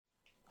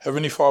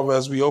Heavenly Father,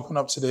 as we open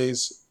up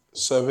today's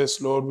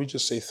service, Lord, we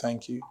just say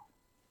thank you.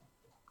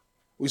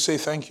 We say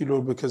thank you,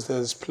 Lord, because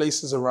there's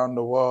places around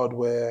the world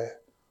where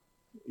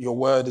your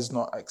word is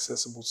not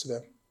accessible to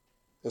them.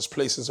 There's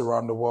places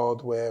around the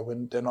world where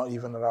when they're not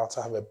even allowed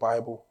to have a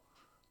Bible.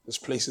 There's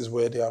places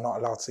where they are not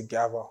allowed to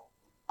gather.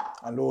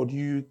 And Lord,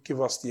 you give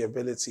us the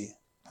ability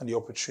and the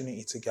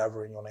opportunity to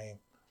gather in your name.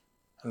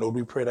 And Lord,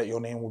 we pray that your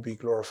name will be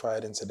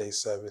glorified in today's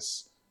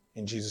service.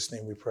 In Jesus'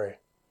 name we pray.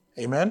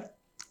 Amen.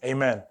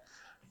 Amen.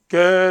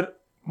 Good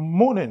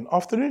morning,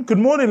 afternoon. Good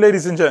morning,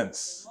 ladies and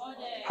gents.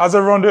 Morning. How's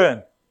everyone doing?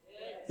 Good.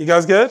 You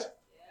guys good?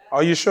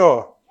 Are you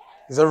sure?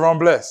 Is everyone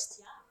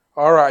blessed?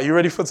 All right. You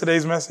ready for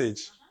today's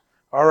message?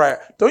 All right.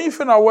 Don't you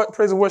think our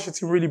praise and worship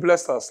team really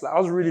blessed us? Like, I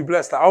was really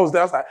blessed. Like, I was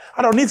there. I was like,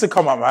 I don't need to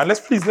come up, man. Let's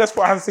put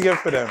hands together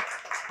for them.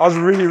 I was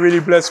really,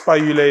 really blessed by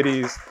you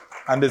ladies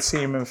and the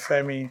team and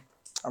Femi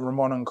and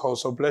Ramon and Cole.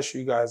 So bless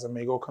you guys and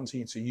may God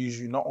continue to use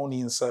you not only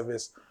in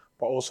service,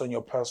 but also in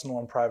your personal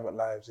and private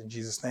lives. In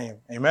Jesus' name.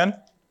 Amen.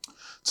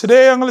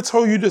 Today, I'm going to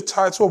tell you the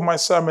title of my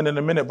sermon in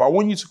a minute, but I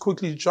want you to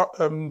quickly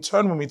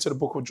turn with me to the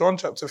book of John,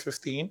 chapter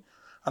 15,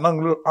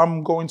 and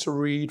I'm going to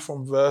read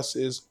from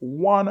verses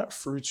 1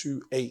 through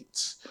to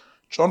 8.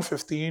 John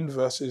 15,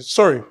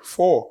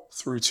 4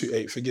 through to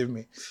 8, forgive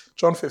me.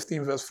 John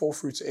 15, verse 4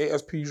 through to 8.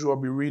 As per usual, I'll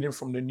be reading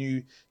from the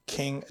New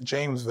King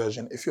James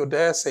Version. If you're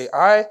there, say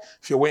aye.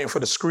 If you're waiting for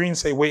the screen,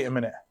 say wait a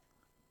minute.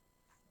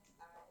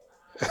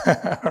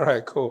 All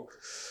right, cool.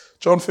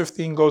 John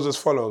 15 goes as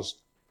follows.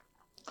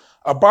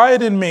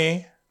 Abide in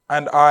me,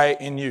 and I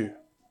in you.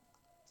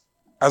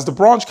 As the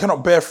branch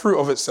cannot bear fruit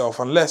of itself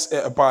unless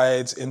it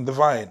abides in the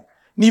vine,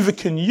 neither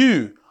can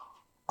you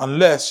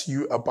unless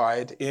you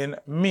abide in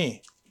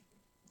me.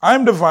 I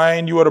am the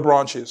vine, you are the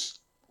branches.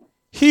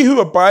 He who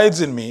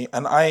abides in me,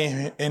 and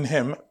I in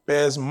him,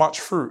 bears much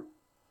fruit.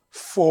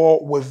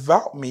 For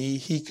without me,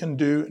 he can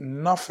do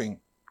nothing.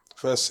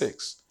 Verse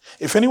 6.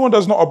 If anyone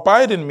does not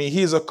abide in me,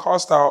 he is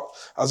cast out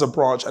as a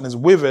branch and is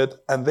withered,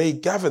 and they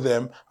gather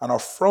them and are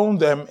thrown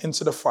them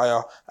into the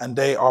fire, and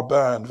they are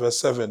burned. Verse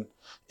 7.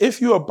 If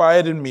you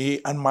abide in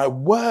me and my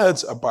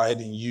words abide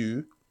in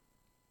you,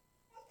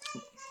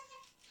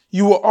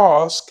 you will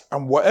ask,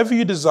 and whatever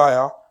you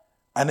desire,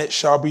 and it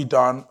shall be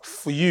done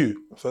for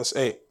you. Verse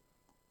 8.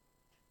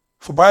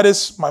 For by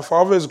this my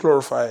Father is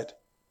glorified,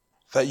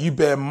 that you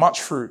bear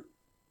much fruit,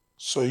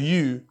 so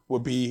you will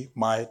be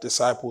my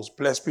disciples.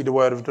 Blessed be the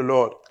word of the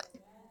Lord.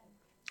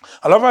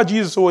 I love how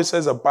Jesus always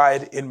says,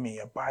 abide in me,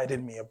 abide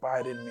in me,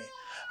 abide in me.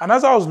 And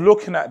as I was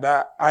looking at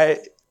that,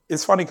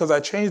 it's funny because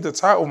I changed the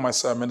title of my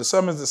sermon. The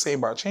sermon's the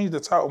same, but I changed the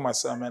title of my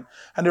sermon.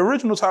 And the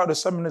original title of the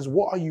sermon is,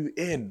 what are you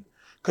in?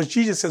 Because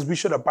Jesus says we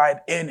should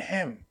abide in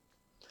him.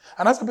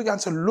 And as I began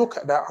to look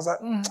at that, I was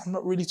like, I'm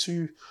not really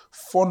too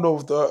fond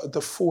of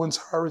the full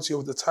entirety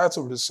of the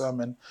title of the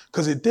sermon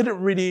because it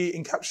didn't really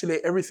encapsulate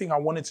everything I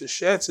wanted to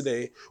share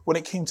today when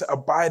it came to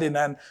abiding.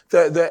 And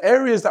the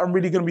areas that I'm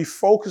really going to be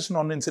focusing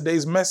on in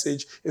today's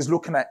message is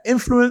looking at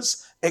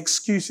influence,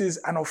 excuses,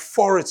 and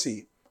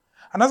authority.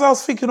 And as I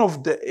was thinking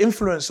of the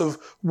influence of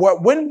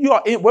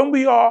when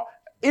we are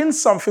in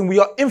something, we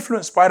are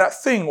influenced by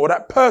that thing or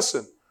that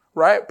person.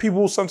 Right?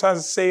 People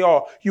sometimes say,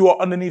 oh, you are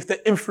underneath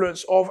the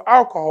influence of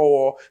alcohol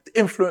or the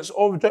influence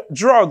of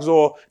drugs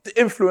or the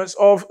influence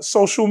of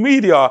social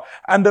media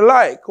and the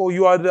like, or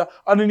you are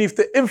underneath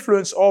the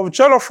influence of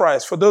jollof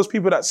rice for those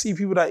people that see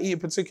people that eat a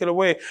particular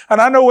way. And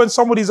I know when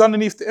somebody's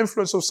underneath the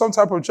influence of some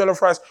type of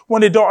jollof rice,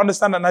 when they don't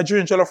understand that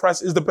Nigerian jollof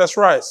rice is the best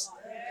rice.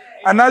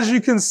 And as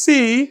you can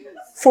see,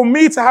 for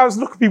me to have,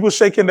 look at people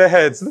shaking their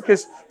heads. Look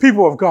at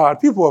people of God,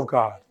 people of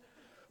God.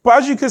 But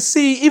as you can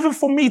see, even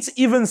for me to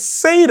even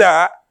say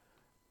that,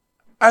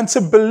 and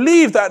to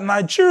believe that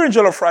Nigerian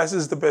jollof rice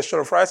is the best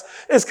jollof rice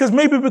is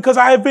because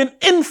I have been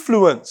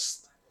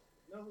influenced.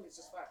 No, it's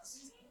just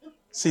facts.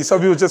 See,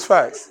 some people just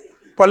facts.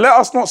 But let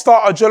us not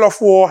start a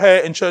jollof war here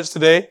in church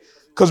today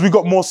because we've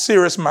got more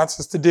serious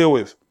matters to deal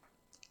with.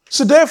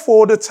 So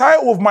therefore, the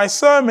title of my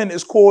sermon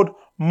is called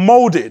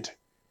Moulded.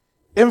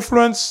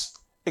 Influence,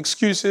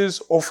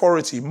 excuses,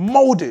 authority.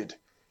 Moulded.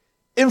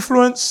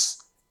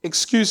 Influence,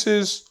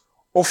 excuses,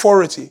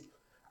 authority.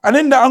 And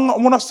in that, I'm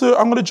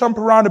going to jump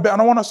around a bit and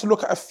I want us to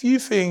look at a few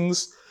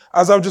things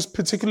as I've just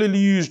particularly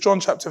used John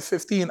chapter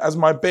 15 as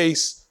my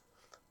base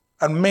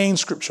and main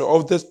scripture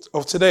of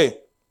today.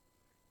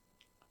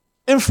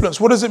 Influence,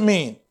 what does it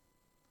mean?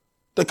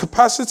 The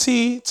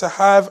capacity to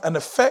have an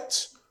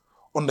effect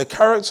on the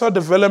character,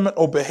 development,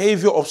 or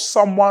behavior of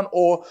someone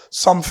or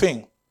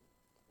something.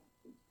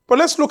 But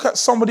let's look at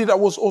somebody that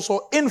was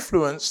also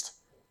influenced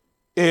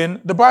in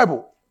the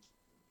Bible.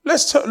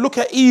 Let's look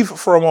at Eve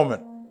for a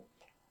moment.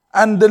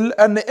 And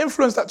the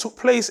influence that took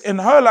place in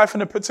her life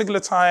in a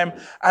particular time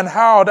and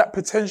how that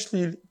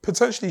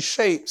potentially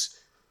shaped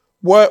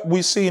what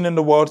we've seen in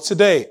the world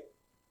today.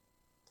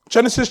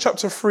 Genesis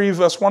chapter 3,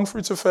 verse 1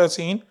 through to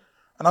 13.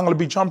 And I'm going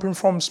to be jumping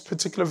from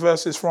particular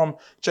verses from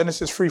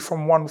Genesis 3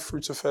 from 1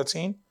 through to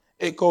 13.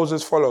 It goes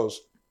as follows.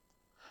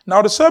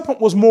 Now the serpent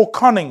was more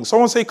cunning.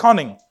 Someone say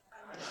cunning.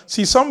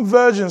 See, some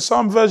versions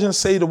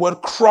say the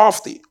word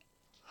crafty.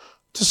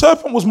 The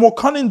serpent was more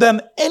cunning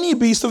than any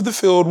beast of the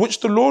field which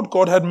the Lord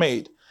God had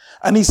made.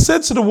 And he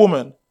said to the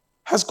woman,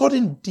 has God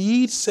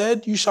indeed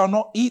said you shall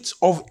not eat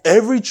of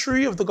every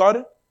tree of the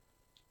garden?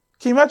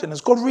 Can you imagine?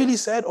 Has God really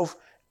said of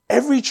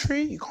every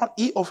tree? You can't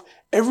eat of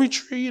every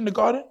tree in the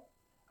garden?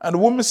 And the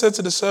woman said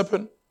to the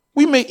serpent,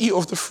 we may eat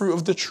of the fruit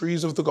of the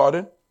trees of the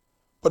garden,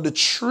 but the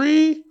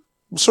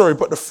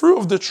fruit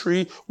of the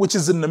tree which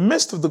is in the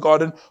midst of the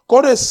garden,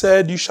 God has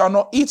said, you shall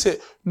not eat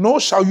it, nor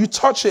shall you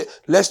touch it,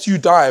 lest you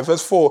die.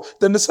 Verse 4,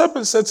 then the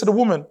serpent said to the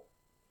woman,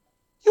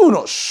 you will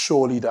not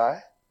surely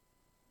die.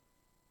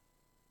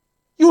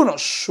 You will not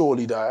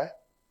surely die.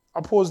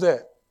 I'll pause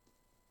there.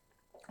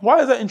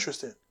 Why is that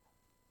interesting?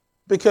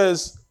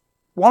 Because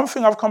one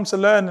thing I've come to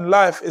learn in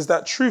life is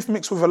that truth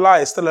mixed with a lie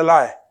is still a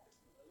lie.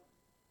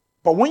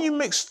 But when you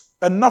mix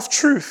enough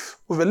truth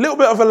with a little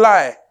bit of a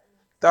lie,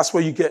 that's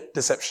where you get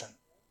deception.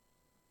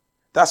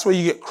 That's where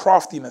you get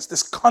craftiness,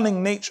 this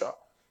cunning nature.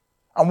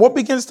 And what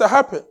begins to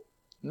happen?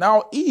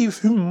 Now Eve,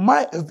 who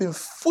might have been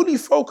fully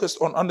focused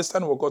on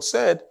understanding what God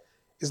said,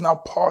 is now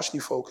partially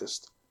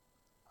focused.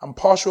 And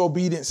partial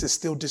obedience is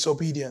still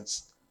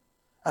disobedience.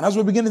 And as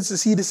we're beginning to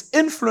see this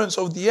influence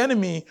of the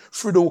enemy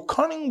through the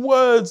cunning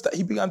words that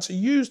he began to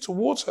use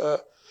towards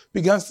her,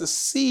 begins to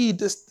see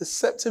this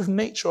deceptive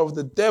nature of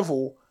the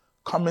devil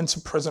come into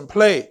present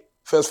play.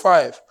 Verse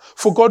 5,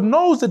 for God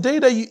knows the day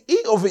that you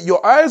eat of it,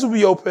 your eyes will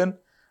be open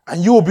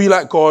and you will be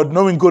like God,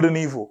 knowing good and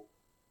evil.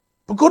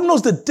 But God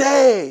knows the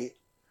day.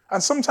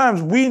 And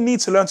sometimes we need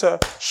to learn to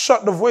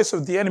shut the voice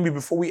of the enemy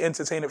before we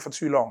entertain it for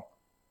too long.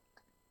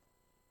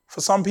 For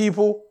some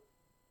people,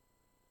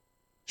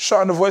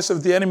 shutting the voice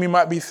of the enemy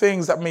might be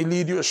things that may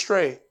lead you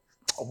astray.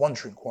 Oh, one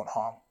drink won't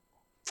harm.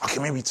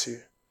 Okay, maybe two.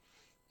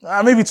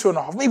 Maybe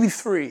 2.5, maybe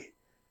 3.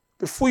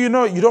 Before you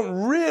know it, you don't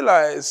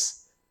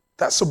realize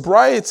that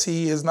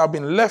sobriety has now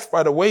been left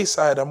by the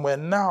wayside and we're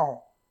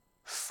now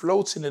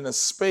floating in a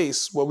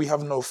space where we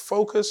have no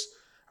focus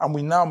and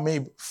we now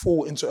may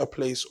fall into a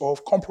place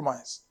of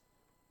compromise.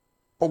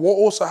 But what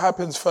also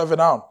happens further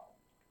down?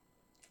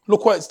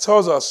 Look what it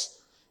tells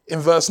us in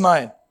verse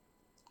 9.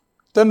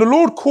 Then the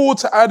Lord called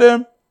to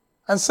Adam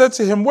and said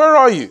to him, where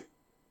are you?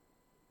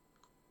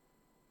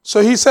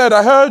 So he said,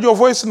 I heard your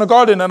voice in the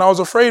garden and I was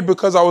afraid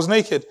because I was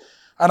naked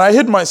and I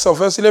hid myself.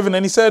 Verse 11,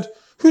 and he said,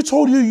 who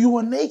told you you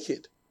were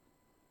naked?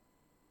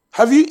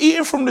 Have you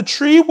eaten from the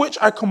tree which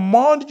I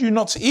commanded you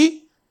not to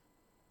eat?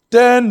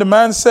 Then the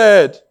man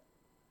said,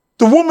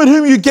 the woman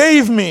whom you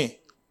gave me,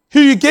 who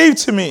you gave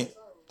to me,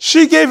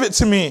 she gave it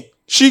to me.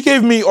 She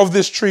gave me of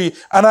this tree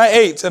and I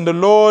ate. And the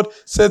Lord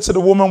said to the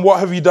woman, what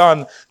have you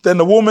done? Then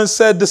the woman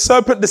said, the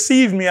serpent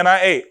deceived me and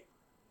I ate.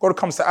 God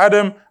comes to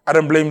Adam,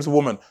 Adam blames the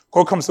woman.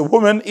 God comes to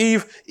woman,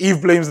 Eve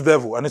blames the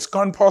devil. And it's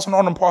gone passing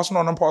on and passing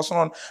on and passing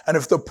on. And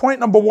if the point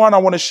number 1 I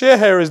want to share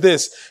here is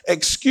this,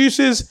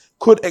 excuses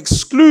could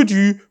exclude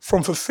you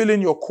from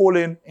fulfilling your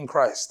calling in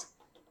Christ.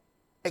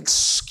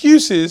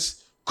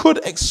 Excuses could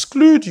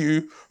exclude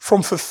you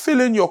from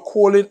fulfilling your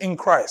calling in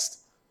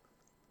Christ.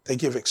 They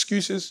give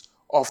excuses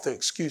after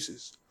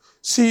excuses.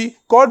 See,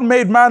 God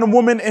made man and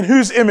woman in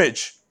whose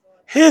image?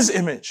 His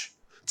image.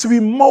 To be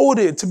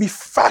molded, to be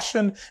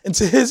fashioned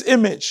into his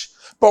image.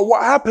 But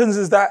what happens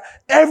is that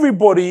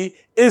everybody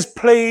is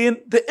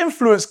playing the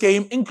influence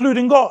game,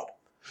 including God,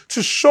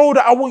 to show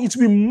that I want you to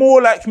be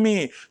more like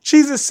me.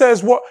 Jesus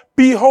says, what?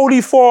 Be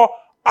holy for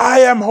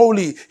I am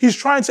holy. He's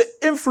trying to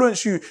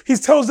influence you. He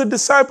tells the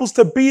disciples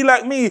to be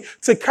like me,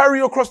 to carry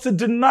your cross, to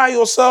deny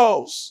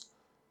yourselves.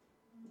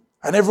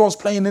 And everyone's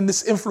playing in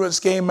this influence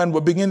game and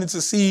we're beginning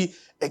to see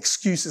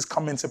excuses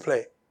come into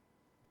play.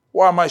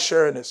 Why am I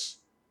sharing this?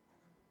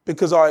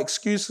 Because our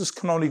excuses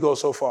can only go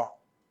so far.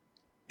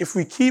 If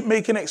we keep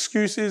making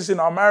excuses in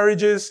our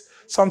marriages,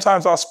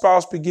 sometimes our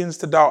spouse begins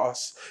to doubt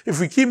us. If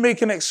we keep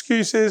making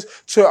excuses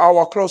to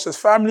our closest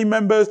family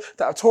members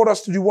that have told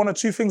us to do 1 or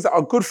 2 things that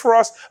are good for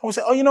us, and we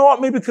say, oh, you know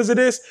what, maybe because of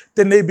this,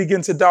 then they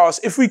begin to doubt us.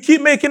 If we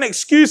keep making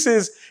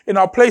excuses in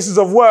our places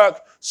of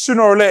work,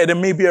 sooner or later, there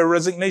may be a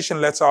resignation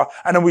letter,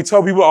 and then we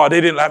tell people, oh,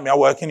 they didn't like me at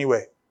work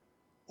anyway.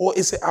 Or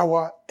is it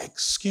our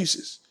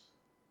excuses?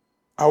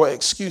 Our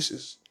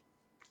excuses.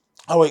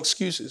 Our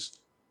excuses.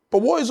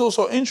 But what is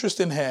also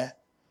interesting here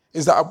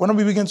is that when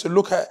we begin to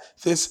look at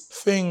this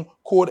thing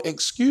called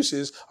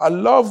excuses, I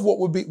love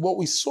what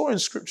we saw in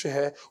scripture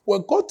here, where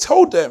God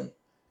told them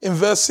in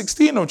verse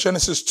 16 of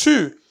Genesis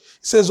 2, it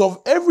says, of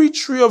every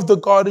tree of the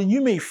garden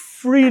you may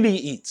freely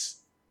eat.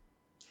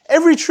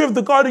 Every tree of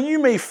the garden you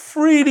may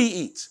freely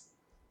eat.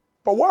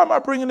 But why am I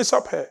bringing this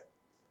up here?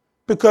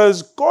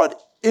 Because God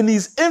in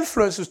these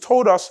influences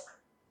told us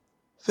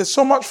there's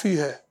so much for you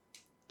here.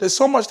 There's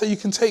so much that you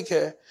can take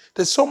here.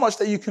 There's so much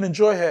that you can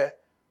enjoy here.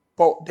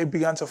 But they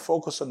began to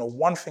focus on the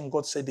one thing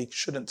God said they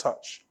shouldn't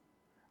touch.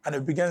 And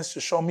it begins to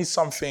show me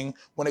something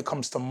when it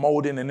comes to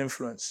molding and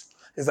influence,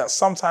 is that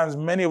sometimes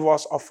many of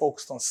us are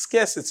focused on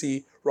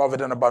scarcity rather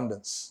than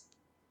abundance.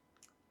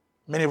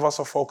 Many of us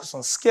are focused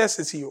on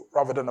scarcity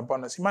rather than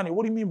abundance. Emmanuel,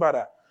 what do you mean by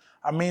that?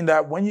 I mean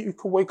that when you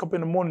could wake up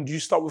in the morning, do you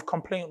start with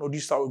complaint or do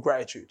you start with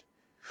gratitude?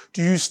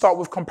 Do you start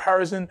with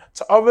comparison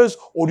to others,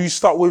 or do you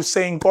start with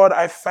saying, God,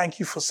 I thank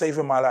you for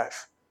saving my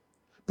life?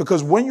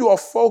 Because when you are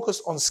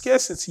focused on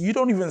scarcity, you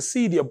don't even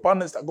see the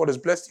abundance that God has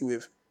blessed you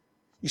with.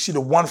 You see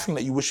the one thing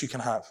that you wish you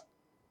can have.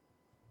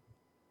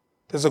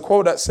 There's a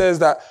quote that says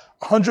that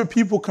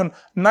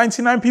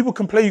 99 people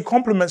can play you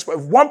compliments, but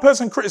if one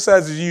person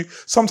criticizes you,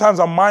 sometimes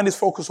our mind is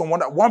focused on what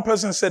that one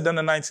person said than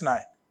the 99.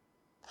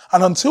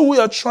 And until we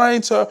are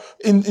trying to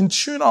in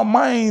tune our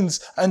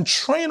minds and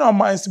train our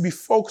minds to be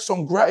focused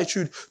on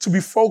gratitude, to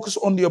be focused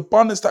on the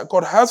abundance that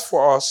God has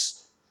for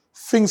us,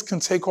 things can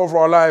take over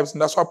our lives.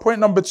 And that's why point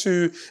number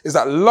 2 is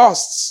that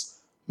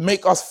lusts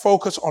make us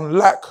focus on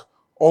lack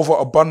over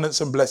abundance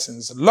and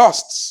blessings.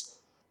 Lusts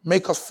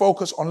make us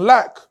focus on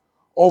lack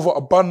over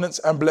abundance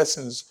and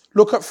blessings.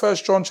 Look at 1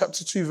 John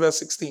chapter 2, verse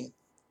 16.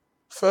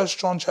 1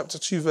 John chapter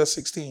 2, verse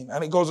 16.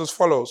 And it goes as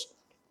follows.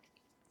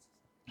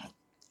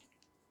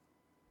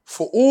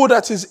 For all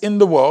that is in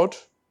the world,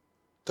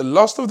 the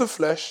lust of the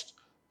flesh,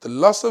 the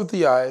lust of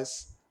the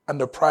eyes,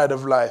 and the pride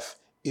of life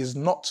is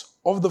not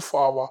of the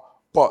Father,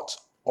 but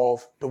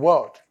of the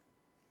world.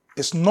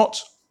 It's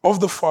not of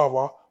the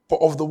Father,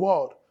 but of the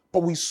world.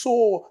 But we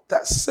saw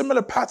that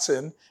similar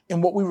pattern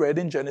in what we read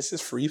in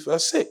Genesis 3,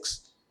 verse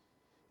 6.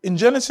 In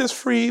Genesis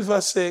 3,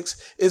 verse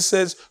 6, it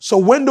says, so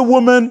when the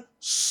woman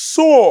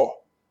saw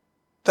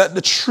that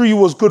the tree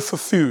was good for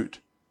food,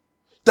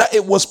 that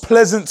it was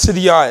pleasant to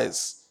the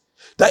eyes,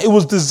 that it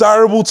was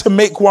desirable to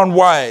make one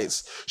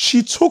wise,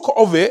 she took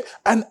of it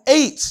and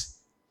ate.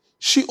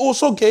 She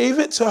also gave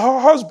it to her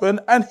husband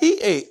and he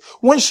ate.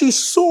 When she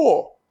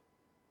saw,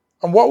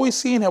 and what we're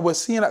seeing here, we're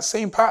seeing that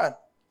same pattern,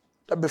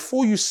 that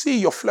before you see,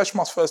 your flesh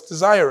must first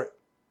desire it.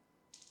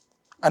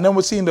 And then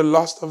we're seeing the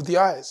lust of the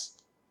eyes.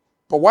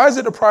 But why is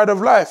it the pride of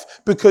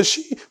life? Because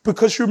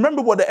you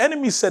remember what the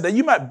enemy said, that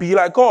you might be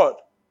like God.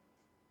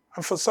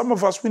 And for some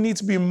of us, we need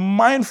to be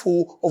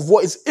mindful of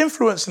what is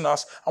influencing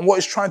us and what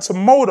is trying to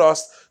mold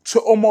us to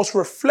almost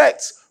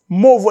reflect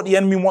more of what the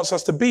enemy wants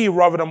us to be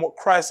rather than what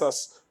Christ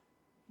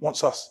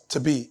wants us to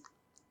be.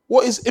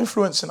 What is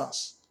influencing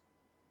us?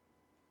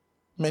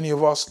 Many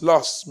of us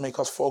lusts make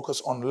us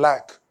focus on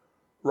lack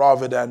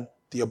rather than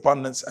the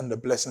abundance and the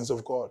blessings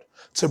of God.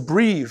 To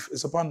breathe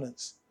is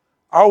abundance.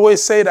 I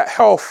always say that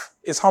health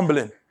is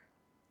humbling.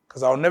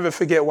 Because I'll never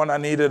forget when I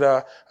needed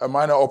a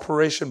minor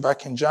operation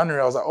back in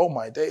January. I was like, oh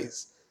my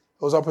days.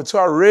 It was up until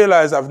I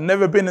realized I've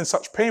never been in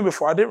such pain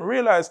before. I didn't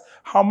realize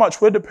how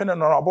much we're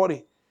dependent on our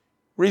body.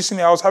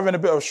 Recently, I was having a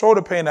bit of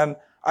shoulder pain and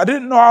I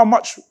didn't know how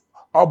much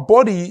our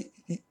body,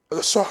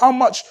 so how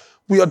much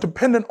we are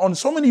dependent on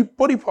so many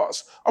body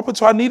parts. Up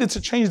until I needed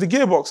to change the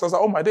gearbox. I was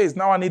like, oh my days,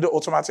 now I need an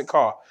automatic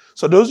car.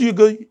 So those of you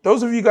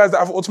guys that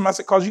have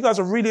automatic cars, you guys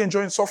are really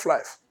enjoying soft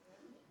life.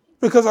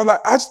 Because I'm like,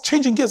 I was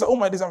changing gears, like, oh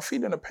my days, I'm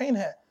feeling the pain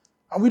here.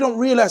 And we don't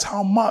realize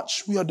how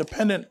much we are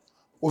dependent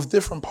with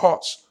different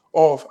parts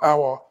of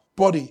our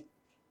body.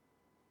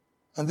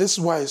 And this is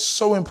why it's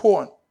so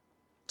important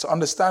to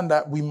understand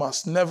that we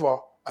must never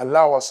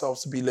allow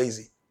ourselves to be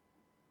lazy.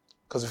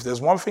 Because if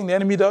there's one thing the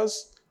enemy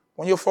does,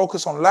 when you're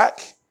focused on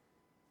lack,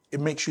 it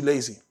makes you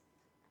lazy.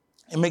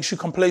 It makes you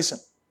complacent.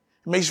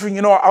 It makes you think,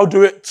 you know what, I'll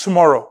do it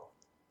tomorrow.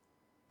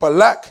 But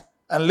lack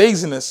and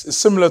laziness is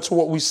similar to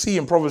what we see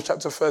in Proverbs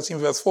chapter 13,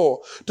 verse 4.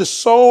 The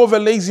soul of a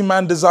lazy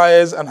man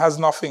desires and has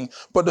nothing,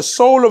 but the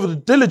soul of the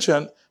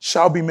diligent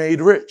shall be made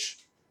rich.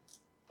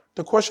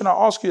 The question I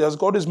ask you, as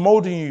God is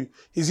molding you,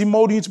 is he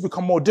molding you to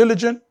become more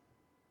diligent?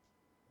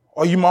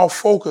 Or are you more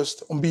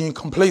focused on being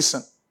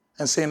complacent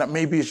and saying that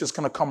maybe it's just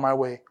going to come my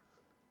way?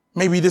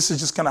 Maybe this is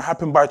just going to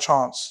happen by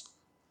chance.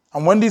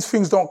 And when these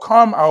things don't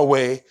come our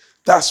way,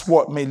 that's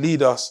what may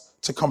lead us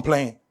to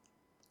complain.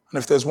 And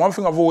if there's one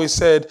thing I've always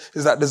said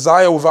is that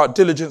desire without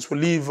diligence will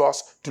leave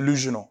us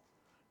delusional.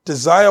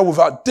 Desire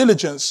without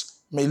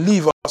diligence may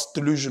leave us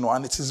delusional.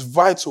 And it is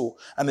vital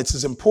and it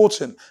is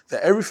important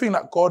that everything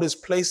that God has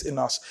placed in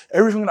us,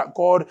 everything that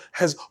God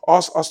has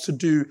asked us to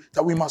do,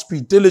 that we must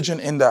be diligent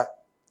in that.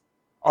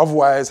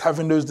 Otherwise,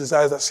 having those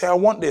desires that say, I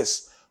want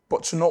this,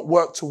 but to not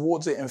work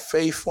towards it in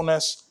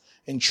faithfulness,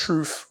 in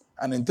truth,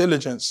 and in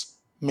diligence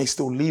may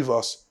still leave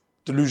us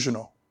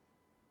delusional.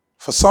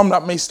 For some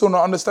that may still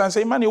not understand,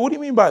 say, Emmanuel, what do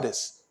you mean by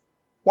this?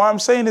 What I'm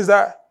saying is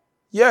that,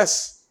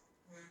 yes,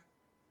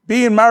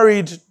 being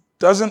married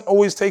doesn't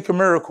always take a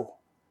miracle.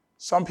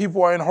 Some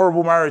people are in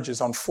horrible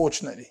marriages,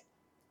 unfortunately.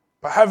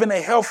 But having a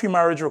healthy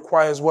marriage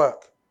requires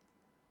work,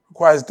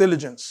 requires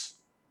diligence,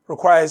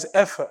 requires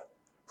effort,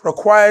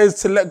 requires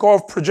to let go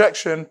of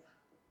projection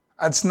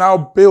and to now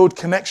build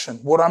connection.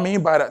 What I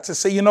mean by that, to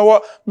say, you know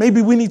what,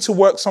 maybe we need to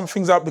work some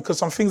things out because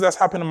some things that's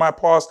happened in my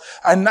past,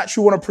 I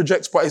naturally want to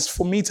project, but it's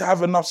for me to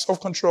have enough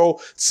self-control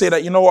to say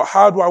that, you know what,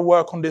 how do I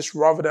work on this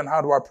rather than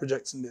how do I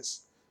project in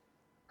this?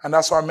 And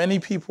that's why many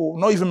people,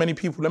 not even many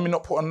people, let me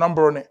not put a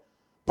number on it,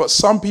 but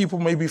some people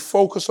may be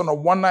focused on a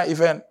one-night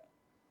event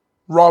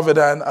rather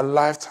than a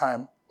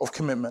lifetime of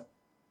commitment.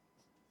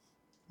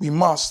 We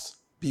must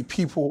be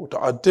people that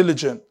are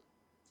diligent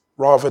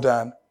rather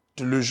than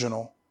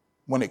delusional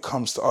when it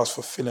comes to us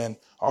fulfilling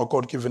our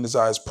God-given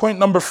desires. Point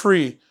number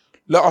 3,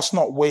 let us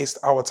not waste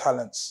our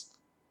talents.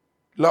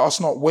 let us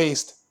not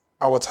waste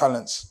our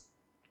talents.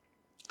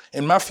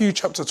 In Matthew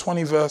chapter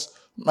 25,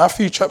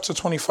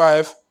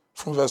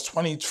 from verse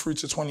 20 through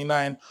to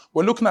 29,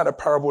 we're looking at the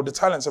parable of the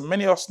talents. And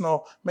many of us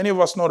know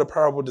the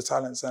parable of the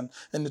talents. And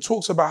it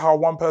talks about how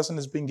one person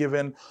has been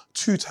given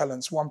 2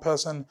 talents, one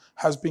person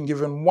has been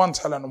given 1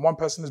 talent, and one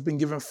person has been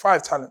given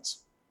 5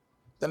 talents.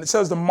 Then it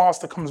says the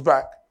master comes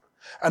back.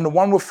 And the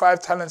one with 5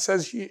 talents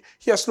says,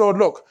 yes, Lord,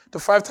 look, the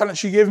 5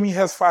 talents you gave me,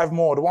 here's 5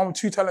 more. The one with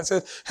 2 talents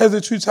says, here's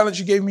the 2 talents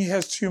you gave me,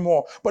 here's 2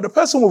 more. But the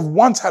person with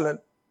 1 talent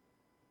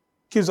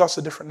gives us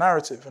a different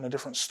narrative and a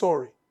different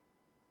story.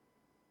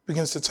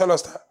 Begins to tell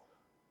us that.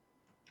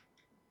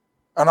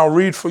 And I'll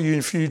read for you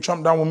if you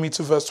jump down with me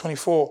to verse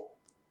 24.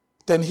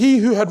 Then he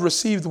who had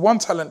received 1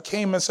 talent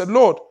came and said,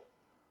 Lord,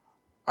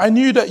 I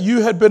knew that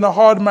you had been a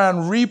hard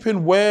man,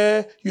 reaping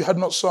where you had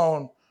not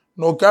sown,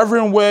 nor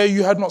gathering where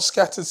you had not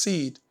scattered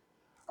seed.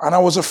 And I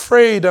was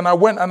afraid, and I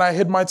went and I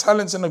hid my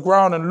talents in the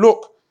ground, and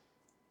look,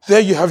 there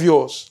you have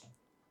yours.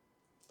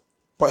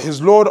 But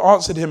his Lord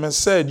answered him and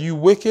said, you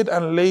wicked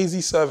and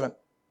lazy servant.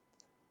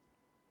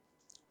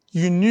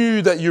 You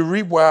knew that you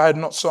reap where I had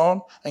not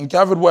sown, and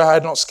gathered where I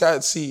had not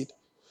scattered seed.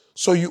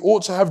 So you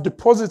ought to have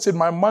deposited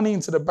my money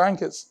into the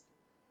bankers,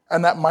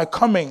 and at my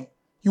coming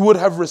I would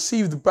have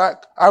received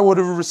back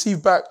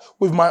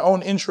with my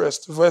own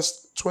interest.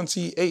 Verse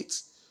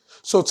 28.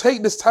 So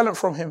take this talent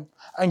from him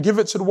and give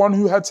it to the one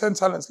who had 10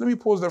 talents. Let me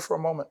pause there for a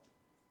moment.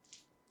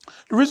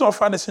 The reason I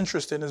find this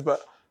interesting is that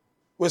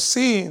we're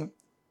seeing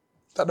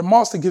that the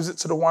master gives it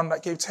to the one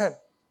that gave 10.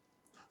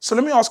 So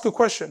let me ask a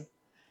question.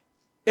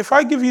 If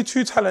I give you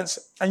 2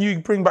 talents and you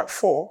bring back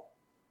 4,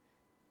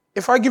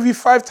 if I give you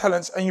 5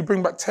 talents and you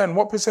bring back 10,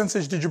 what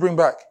percentage did you bring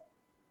back?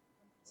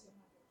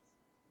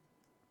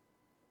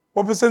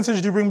 What percentage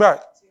did you bring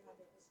back?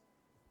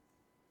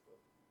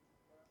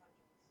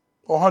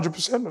 Or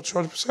 100% or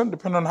 200%,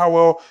 depending on how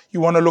well you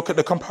want to look at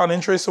the compound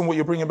interest and what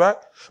you're bringing back.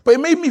 But it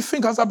made me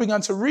think as I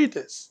began to read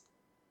this.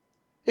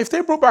 If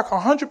they brought back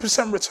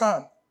 100%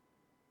 return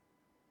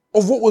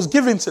of what was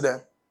given to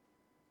them,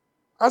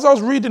 as I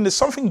was reading this,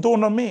 something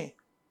dawned on me.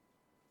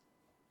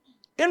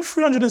 In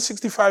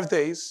 365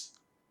 days,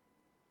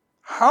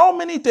 how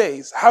many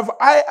days have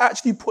I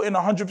actually put in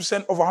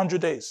 100% of 100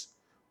 days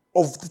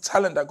of the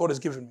talent that God has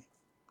given me?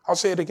 I'll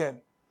say it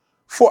again.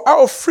 For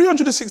out of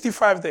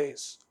 365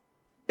 days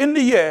in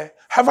the year,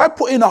 have I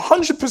put in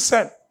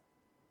 100%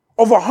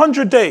 of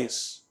 100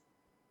 days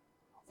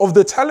of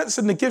the talents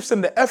and the gifts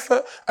and the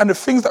effort and the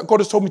things that God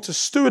has told me to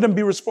steward and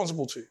be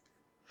responsible to?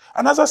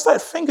 And as I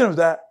started thinking of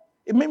that,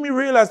 it made me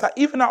realize that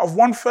even out of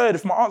 1/3,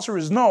 if my answer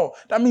is no,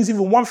 that means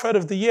even 1/3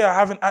 of the year, I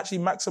haven't actually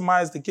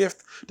maximized the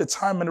gift, the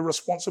time, and the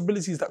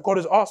responsibilities that God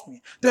has asked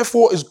me.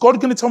 Therefore, is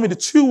God going to tell me the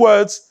 2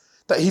 words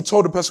that he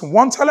told the person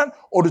 1 talent,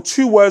 or the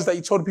 2 words that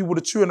he told the people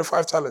the 2 and the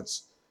 5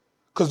 talents?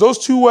 Because those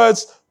 2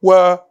 words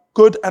were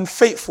good and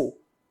faithful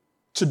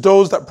to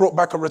those that brought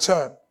back a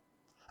return.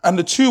 And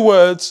the 2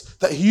 words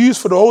that he used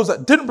for those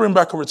that didn't bring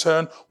back a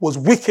return was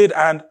wicked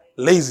and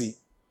lazy.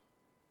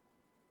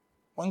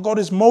 When God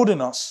is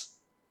molding us,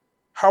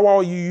 how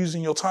are you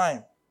using your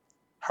time?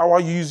 How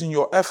are you using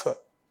your effort?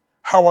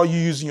 How are you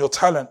using your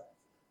talent?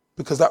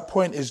 Because that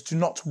point is, do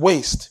not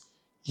waste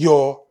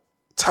your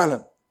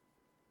talent.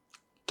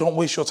 Don't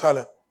waste your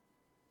talent.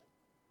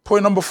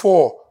 Point number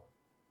 4,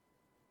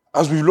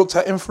 as we've looked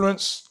at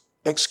influence,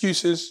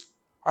 excuses,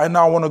 I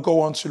now want to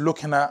go on to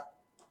looking at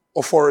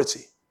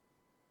authority.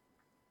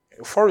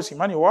 Authority,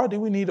 man, why do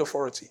we need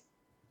authority?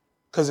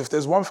 Because if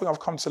there's one thing I've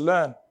come to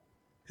learn,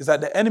 is that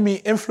the enemy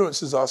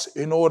influences us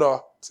in order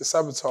to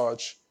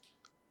sabotage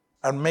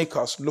and make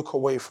us look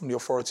away from the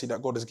authority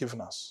that God has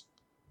given us.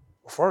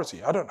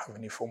 Authority? I don't have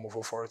any form of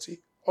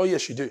authority. Oh,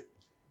 yes, you do.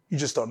 You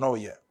just don't know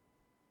it yet.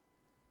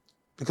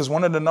 Because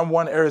one of the number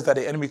 1 areas that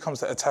the enemy comes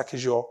to attack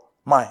is your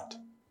mind.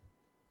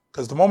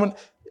 Because the moment,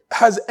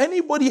 has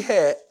anybody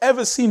here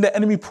ever seen the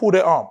enemy pull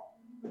their arm?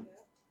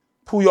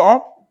 Pull your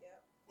arm?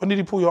 When did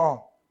he pull your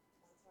arm?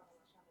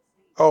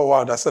 Oh,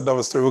 wow, that's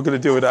another story. We're going to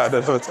deal with that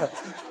another time.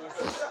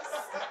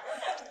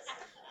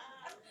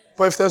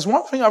 But if there's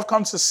one thing I've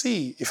come to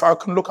see, if I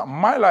can look at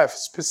my life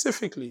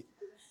specifically,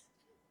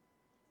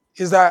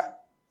 is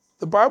that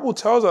the Bible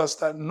tells us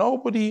that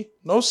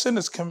no sin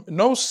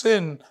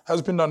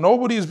has been done.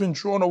 Nobody has been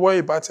drawn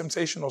away by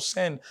temptation or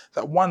sin,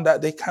 that one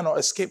that they cannot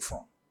escape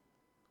from.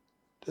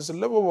 There's a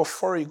level of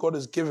authority God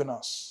has given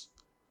us.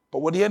 But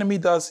what the enemy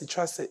does, he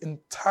tries to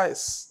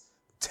entice,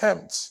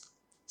 tempt,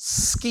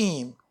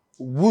 scheme,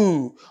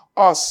 woo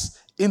us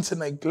into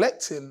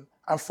neglecting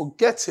and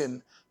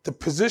forgetting the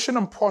position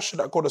and posture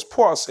that God has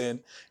put us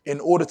in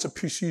order to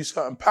pursue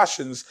certain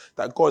passions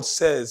that God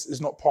says is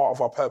not part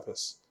of our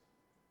purpose.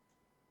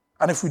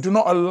 And if we do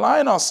not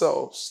align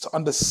ourselves to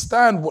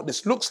understand what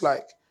this looks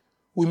like,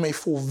 we may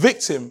fall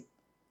victim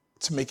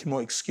to making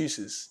more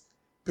excuses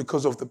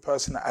because of the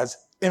person that has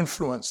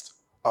influenced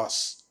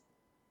us.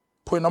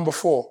 Point number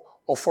 4,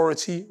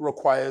 authority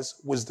requires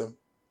wisdom.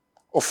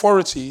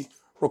 Authority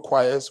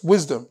requires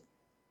wisdom.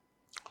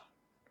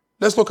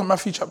 Let's look at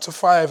Matthew chapter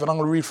 5, and I'm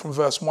going to read from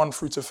verse 1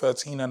 through to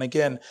 13. And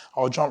again,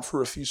 I'll jump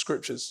through a few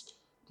scriptures.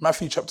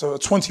 Matthew chapter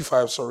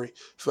 25,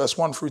 verse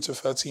 1 through to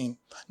 13.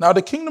 Now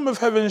the kingdom of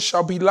heaven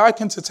shall be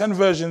likened to 10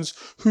 virgins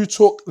who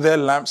took their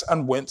lamps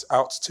and went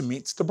out to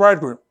meet the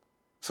bridegroom.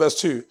 Verse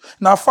 2.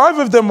 Now 5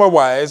 of them were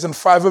wise and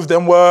 5 of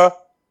them were...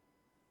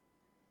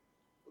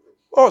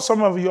 Oh,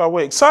 some of you are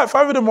awake. 5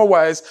 of them were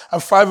wise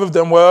and 5 of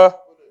them were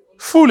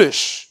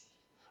foolish.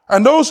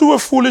 And those who were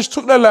foolish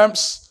took their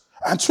lamps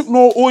and took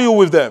no oil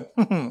with them.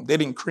 They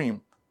didn't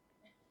cream.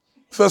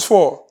 Verse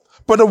 4.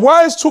 But the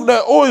wise took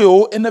their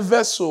oil in a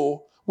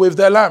vessel with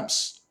their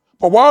lamps.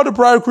 But while the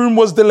bridegroom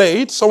was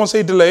delayed, someone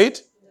say delayed,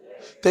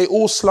 they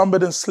all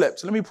slumbered and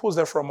slept. Let me pause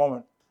there for a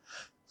moment.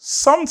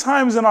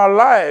 Sometimes in our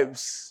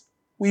lives,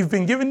 we've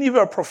been given either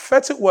a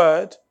prophetic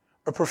word,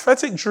 a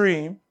prophetic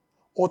dream,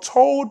 or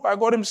told by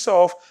God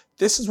himself,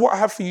 this is what I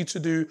have for you to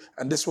do,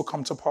 and this will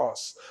come to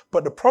pass.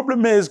 But the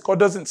problem is, God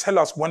doesn't tell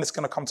us when it's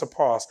going to come to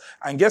pass.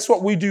 And guess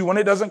what we do when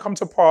it doesn't come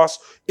to pass?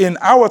 In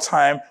our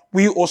time,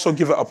 we also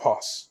give it a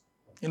pass.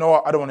 You know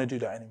what? I don't want to do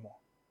that anymore.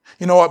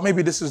 You know what?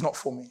 Maybe this is not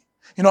for me.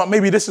 You know what?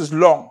 Maybe this is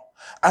long.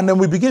 And then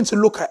we begin to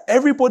look at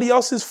everybody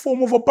else's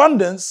form of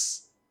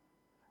abundance.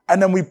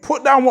 And then we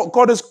put down what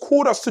God has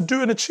called us to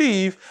do and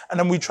achieve. And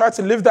then we try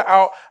to live that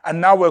out. And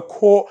now we're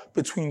caught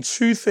between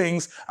two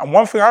things. And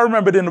one thing I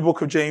remembered in the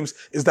book of James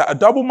is that a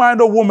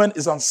double-minded woman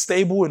is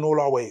unstable in all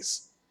our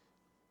ways.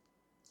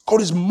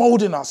 God is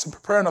molding us and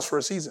preparing us for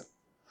a season.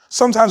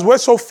 Sometimes we're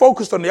so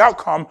focused on the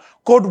outcome,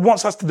 God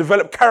wants us to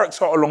develop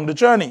character along the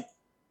journey.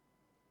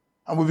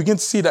 And we begin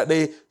to see that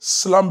they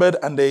slumbered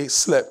and they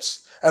slept.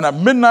 And at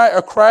midnight,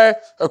 a cry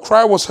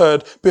was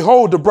heard.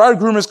 Behold, the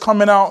bridegroom is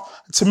coming out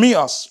to meet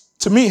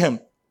him.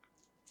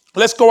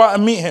 Let's go out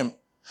and meet him.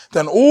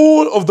 Then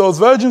all of those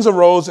virgins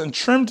arose and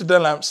trimmed their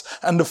lamps.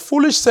 And the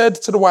foolish said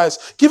to the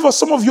wise, give us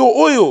some of your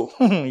oil.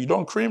 You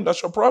don't cream,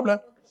 that's your problem.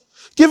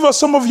 Give us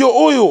some of your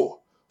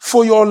oil,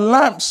 for our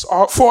lamps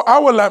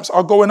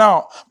are going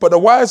out. But the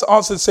wise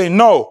answered, saying,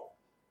 no,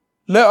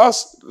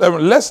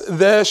 lest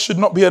there should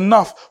not be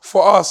enough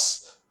for us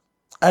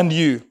and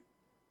you.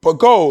 But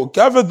go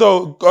rather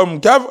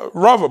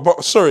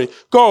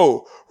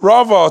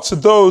to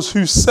those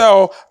who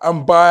sell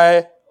and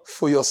buy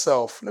for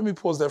yourself. Let me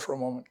pause there for a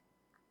moment.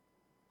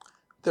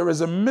 There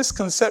is a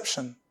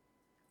misconception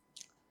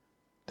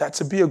that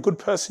to be a good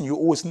person, you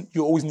always need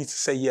to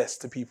say yes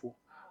to people.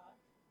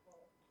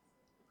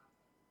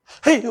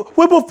 Hey,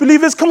 we're both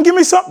believers. Come give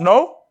me some.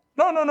 No.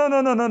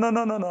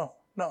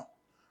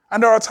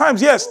 And there are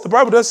times, yes, the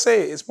Bible does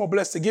say it's more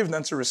blessed to give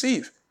than to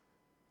receive.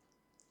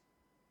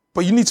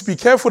 But you need to be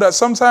careful that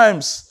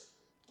sometimes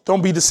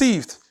don't be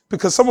deceived,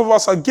 because some of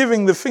us are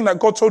giving the thing that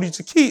God told you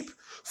to keep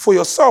for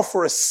yourself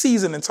for a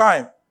season in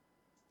time.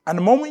 And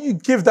the moment you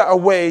give that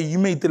away, you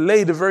may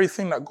delay the very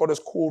thing that God has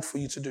called for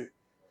you to do.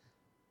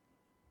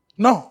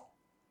 No.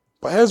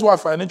 But here's what I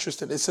find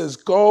interesting. It says,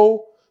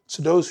 go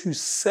to those who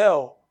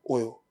sell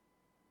oil.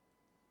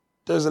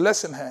 There's a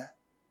lesson here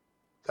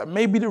that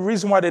maybe the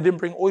reason why they didn't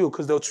bring oil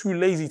because they were too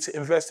lazy to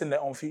invest in their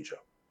own future.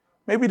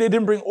 Maybe they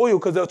didn't bring oil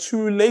because they were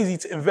too lazy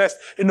to invest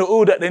in the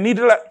oil that they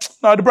needed. Like,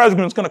 no, the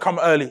bridegroom's going to come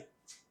early.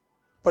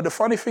 But the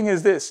funny thing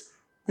is this.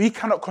 We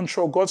cannot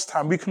control God's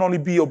time. We can only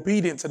be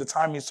obedient to the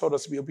time he's told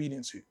us to be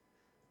obedient to.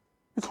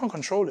 We can't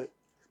control it.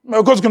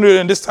 No, God's going to do it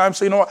in this time,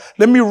 so you know what?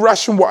 Let me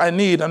ration what I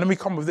need and let me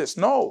come with this.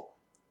 No.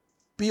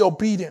 Be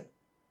obedient.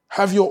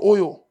 Have your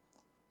oil.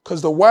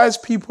 Because the wise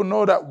people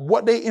know that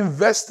what they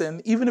invest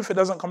in, even if it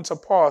doesn't come to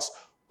pass,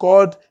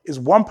 God is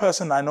one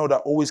person I know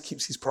that always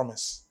keeps his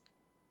promise.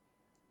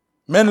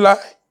 Men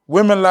lie,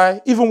 women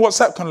lie, even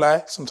WhatsApp can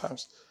lie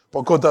sometimes,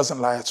 but God doesn't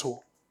lie at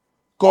all.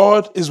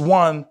 God is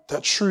one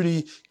that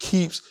truly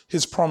keeps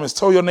his promise.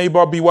 Tell your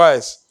neighbor, be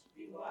wise.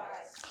 Be wise.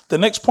 The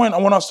next point I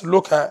want us to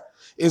look at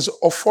is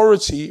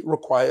authority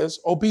requires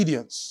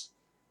obedience.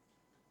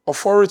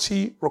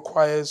 Authority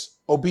requires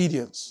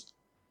obedience.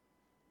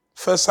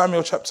 1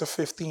 Samuel chapter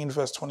 15,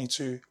 verse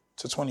 22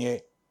 to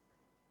 28.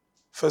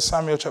 1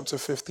 Samuel chapter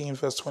 15,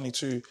 verse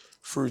 22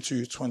 through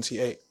to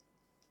 28.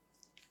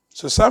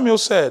 So Samuel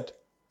said,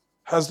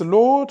 has the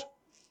Lord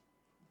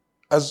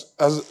as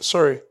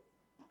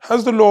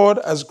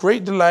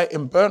great delight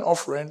in burnt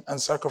offering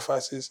and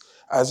sacrifices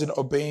as in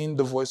obeying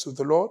the voice of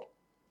the Lord?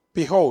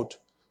 Behold,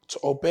 to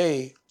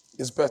obey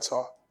is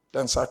better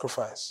than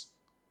sacrifice,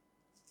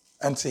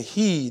 and to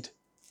heed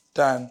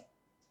than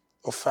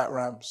of fat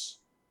rams.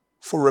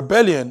 For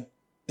rebellion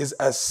is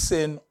as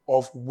sin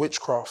of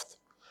witchcraft,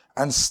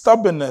 and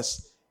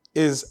stubbornness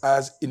is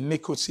as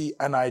iniquity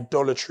and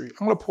idolatry.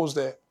 I'm going to pause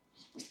there.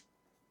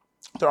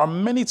 There are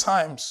many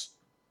times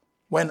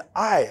when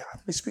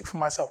let me speak for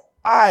myself,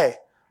 I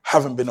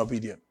haven't been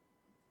obedient.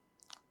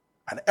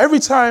 And every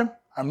time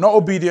I'm not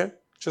obedient,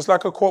 just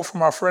like a quote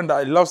from our friend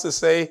that he loves to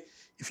say,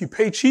 if you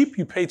pay cheap,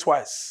 you pay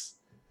twice.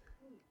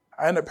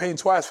 I end up paying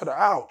twice for the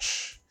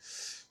ouch.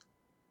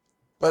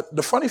 But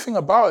the funny thing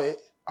about it,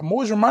 I'm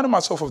always reminding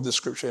myself of the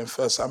scripture in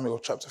 1 Samuel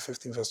chapter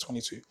 15, verse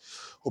 22.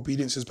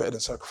 Obedience is better than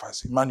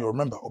sacrifice. Emmanuel,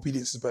 remember,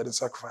 obedience is better than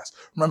sacrifice.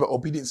 Remember,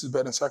 obedience is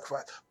better than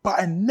sacrifice. But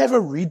I never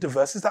read the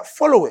verses that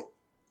follow it.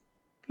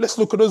 Let's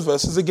look at those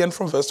verses again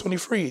from verse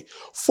 23.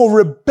 For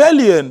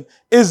rebellion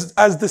is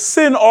as the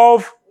sin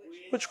of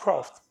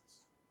witchcraft.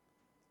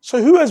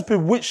 So who has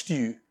bewitched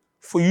you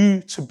for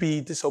you to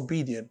be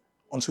disobedient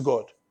unto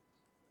God?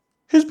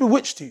 Who's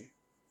bewitched you?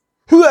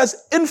 Who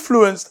has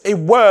influenced a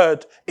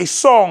word, a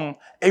song,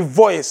 a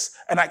voice,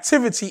 an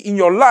activity in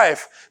your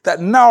life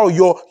that now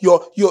your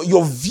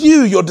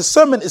view, your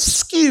discernment is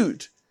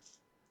skewed?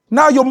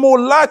 Now you're more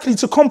likely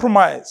to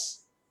compromise.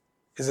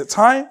 Is it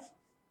time?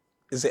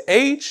 Is it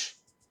age?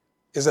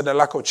 Is it the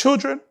lack of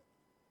children?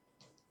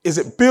 Is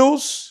it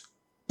bills?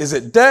 Is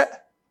it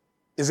debt?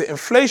 Is it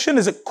inflation?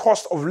 Is it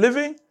cost of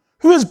living?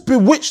 Who has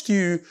bewitched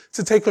you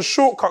to take a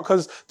shortcut?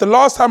 Because the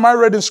last time I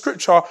read in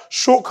scripture,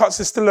 shortcuts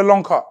is still a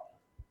long cut.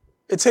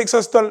 It takes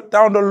us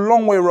down the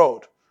long way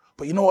road.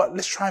 But you know what?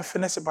 Let's try and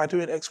finesse it by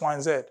doing X, Y,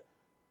 and Z.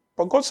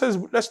 But God says,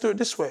 let's do it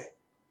this way.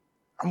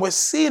 And we're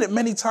seeing it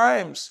many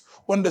times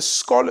when the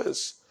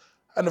scholars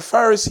and the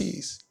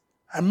Pharisees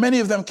and many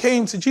of them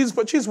came to Jesus.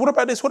 But Jesus, what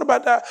about this? What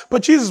about that?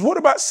 But Jesus, what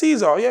about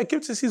Caesar? Yeah,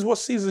 give to Caesar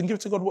what's Caesar and give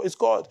to God what is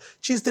God.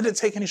 Jesus didn't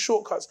take any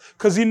shortcuts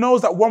because he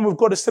knows that one with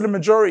God is still a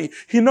majority.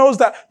 He knows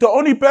that the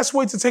only best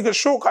way to take a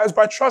shortcut is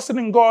by trusting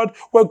in God,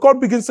 where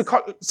God begins to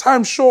cut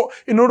time short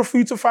in order for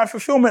you to find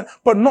fulfillment,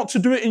 but not to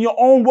do it in your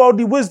own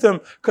worldly wisdom,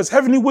 because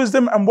heavenly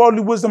wisdom and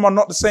worldly wisdom are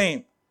not the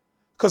same.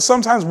 Because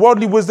sometimes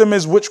worldly wisdom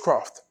is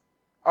witchcraft.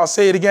 I'll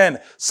say it again.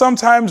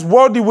 Sometimes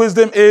worldly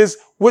wisdom is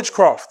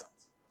witchcraft.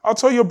 I'll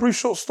tell you a brief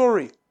short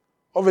story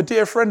of a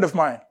dear friend of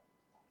mine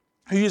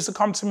who used to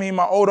come to me in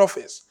my old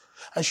office.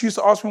 And she used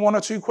to ask me one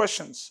or two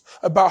questions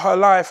about her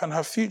life and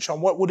her future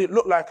and what would it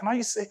look like. And I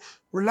used to say,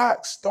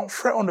 relax, don't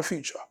fret on the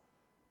future.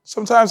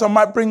 Sometimes I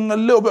might bring a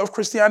little bit of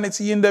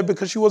Christianity in there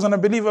because she wasn't a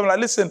believer. I'm like,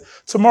 listen,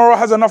 tomorrow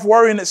has enough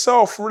worry in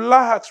itself.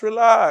 Relax,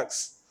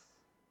 relax,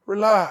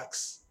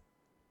 relax.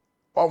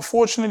 But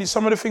unfortunately,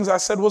 some of the things I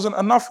said wasn't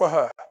enough for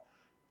her.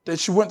 Then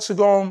she went to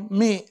go and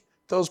meet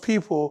those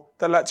people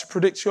that like to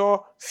predict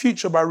your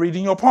future by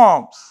reading your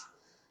palms.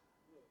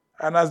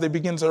 And as they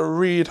begin to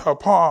read her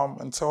palm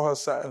and tell her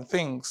certain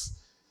things,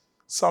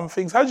 some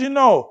things, how do you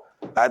know?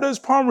 Like those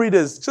palm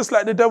readers, just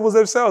like the devils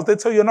themselves, they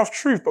tell you enough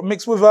truth, but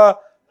mixed with a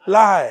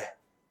lie.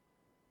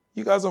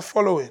 You guys are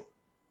following.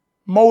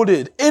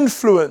 Moulded,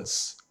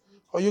 influence.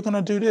 Oh, you're going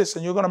to do this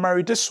and you're going to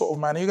marry this sort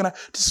of man. And you're going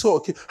to, this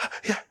sort of kid.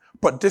 Yeah,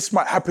 but this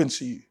might happen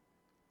to you.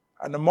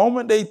 And the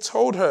moment they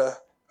told her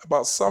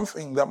about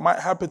something that might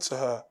happen to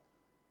her,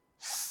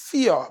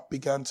 fear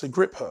began to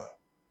grip her.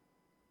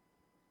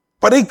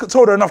 But they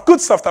told her enough good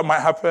stuff that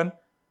might happen.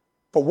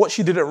 But what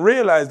she didn't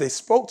realize, they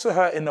spoke to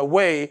her in a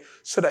way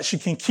so that she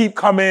can keep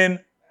coming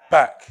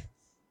back.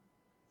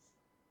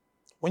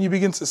 When you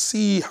begin to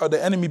see how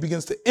the enemy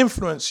begins to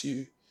influence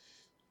you,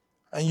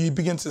 and you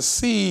begin to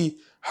see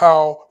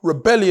how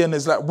rebellion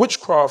is like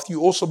witchcraft,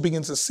 you also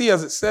begin to see,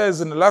 as it says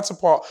in the latter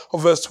part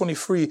of verse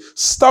 23,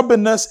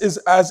 stubbornness is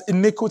as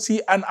iniquity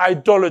and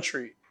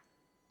idolatry.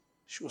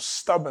 She was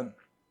stubborn.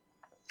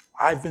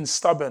 I've been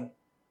stubborn.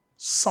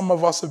 Some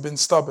of us have been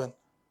stubborn.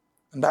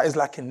 And that is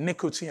like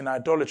iniquity and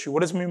idolatry.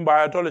 What does it mean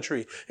by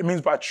idolatry? It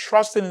means by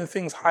trusting in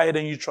things higher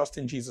than you trust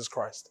in Jesus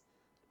Christ.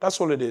 That's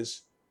all it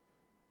is.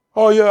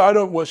 Oh yeah, I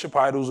don't worship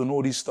idols and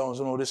all these stones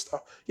and all this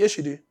stuff. Yes,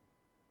 you do.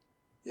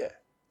 Yeah.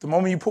 The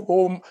moment you put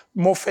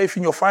more faith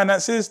in your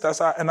finances,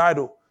 that's an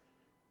idol.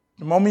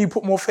 The moment you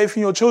put more faith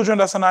in your children,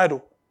 that's an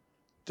idol.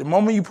 The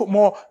moment you put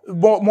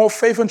more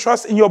faith and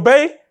trust in your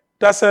bae,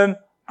 that's an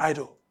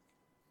idol.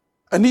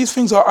 And these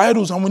things are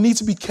idols, and we need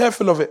to be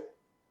careful of it.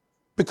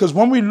 Because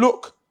when we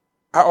look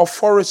at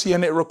authority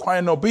and it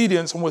requiring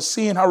obedience, and we're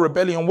seeing how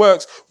rebellion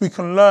works, we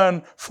can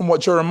learn from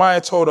what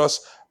Jeremiah told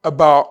us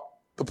about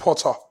the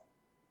potter.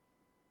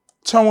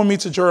 Turn with me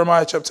to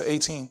Jeremiah chapter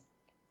 18.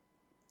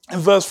 In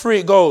verse 3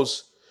 it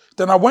goes,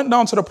 then I went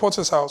down to the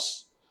potter's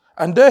house,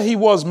 and there he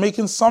was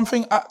making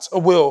something at a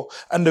will,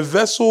 and the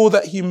vessel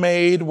that he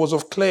made was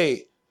of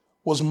clay,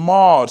 was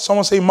marred.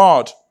 Someone say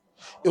marred.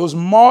 It was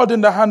marred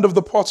in the hand of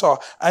the potter,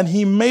 and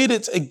he made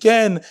it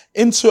again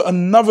into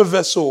another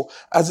vessel,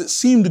 as it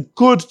seemed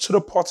good to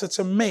the potter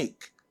to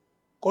make.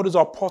 God is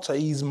our potter.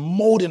 He's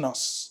molding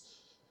us.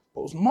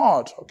 But it was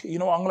marred. Okay, you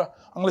know what?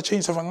 I'm gonna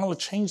change something. I'm gonna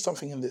change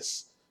something in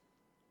this.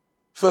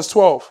 Verse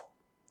 12.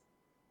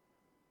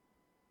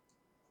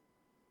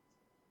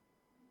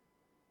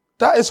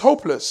 That is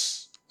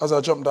hopeless, as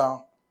I jump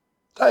down.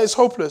 That is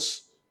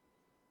hopeless.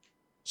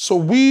 So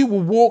we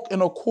will walk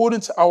in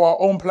according to our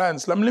own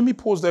plans. Let me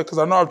pause there because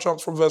I know I've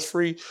jumped from verse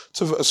 3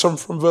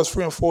 from verse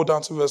 3 and 4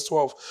 down to verse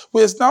 12.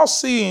 We're now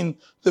seeing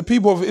the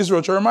people of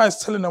Israel. Jeremiah is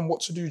telling them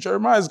what to do.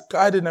 Jeremiah is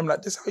guiding them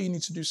like this is how you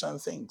need to do certain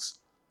things.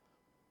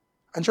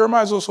 And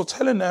Jeremiah is also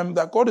telling them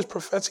that God is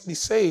prophetically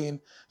saying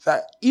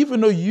that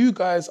even though you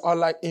guys are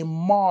like a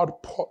marred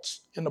pot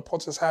in the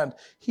potter's hand,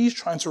 he's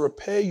trying to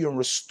repair you and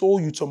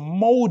restore you, to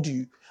mold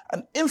you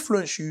and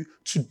influence you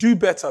to do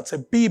better, to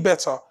be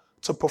better,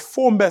 to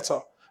perform better,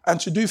 and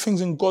to do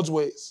things in God's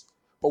ways.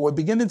 But we're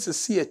beginning to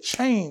see a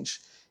change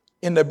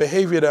in their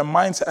behavior, their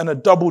mindset, and a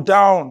double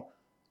down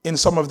in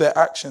some of their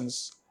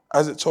actions,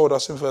 as it told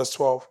us in verse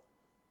 12.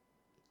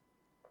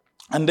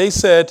 And they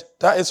said,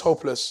 that is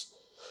hopeless.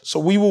 So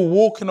we will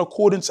walk in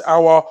accordance to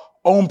our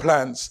own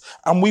plans.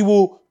 And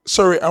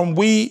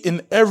we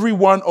in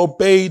everyone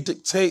obey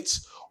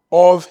dictates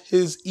of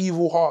his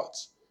evil heart.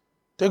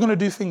 They're going to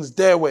do things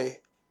their way.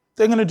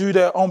 They're going to do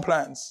their own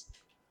plans.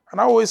 And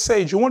I always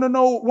say, do you want to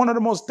know one of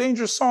the most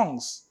dangerous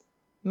songs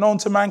known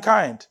to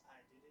mankind?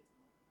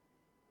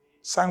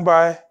 Sang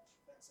by,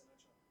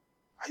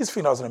 I just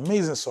think that was an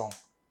amazing song.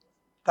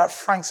 That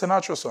Frank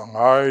Sinatra song,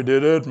 I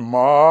did it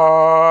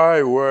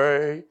my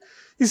way.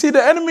 You see,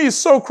 the enemy is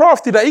so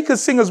crafty that he can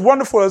sing as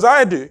wonderful as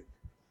I do,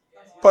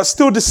 but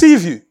still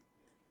deceive you.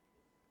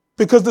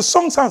 Because the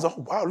song sounds,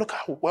 oh wow, look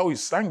how well he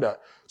sang that.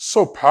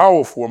 So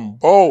powerful and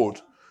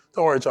bold.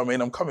 Don't worry,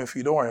 Jermaine, I'm coming for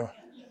you, don't worry.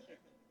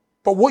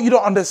 But what you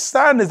don't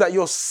understand is that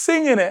you're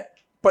singing it,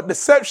 but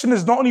deception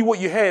is not only what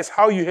you hear, it's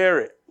how you hear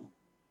it.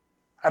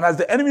 And as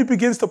the enemy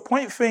begins to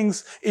point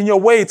things in your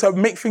way to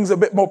make things a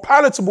bit more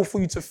palatable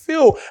for you to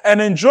feel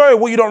and enjoy,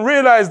 what you don't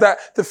realize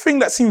that the thing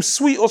that seems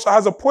sweet also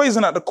has a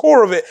poison at the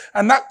core of it.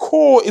 And that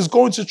core is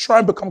going to try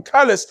and become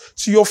callous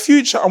to your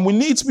future. And we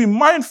need to be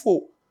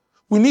mindful.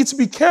 We need to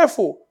be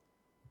careful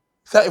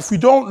that if we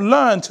don't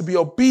learn to be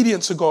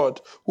obedient to God,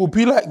 we'll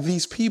be like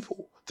these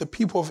people, the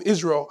people of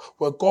Israel,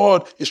 where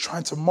God is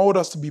trying to mold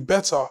us to be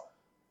better.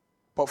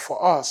 But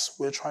for us,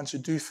 we're trying to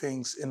do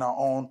things in our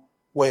own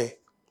way.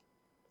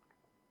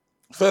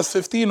 Verse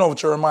 15 of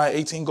Jeremiah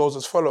 18 goes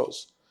as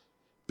follows.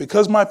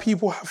 Because my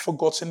people have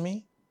forgotten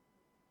me,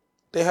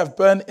 they have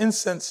burned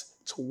incense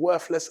to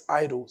worthless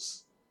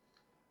idols,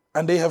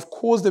 and they have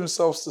caused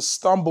themselves to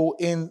stumble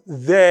in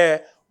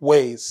their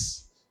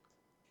ways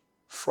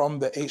from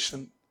the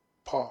ancient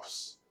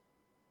paths.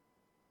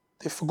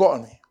 They've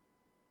forgotten me.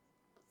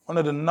 One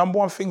of the number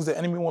one things the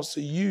enemy wants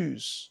to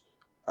use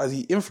as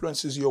he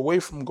influences you away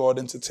from God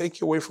and to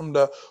take you away from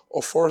the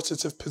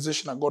authoritative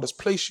position that God has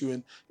placed you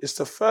in, is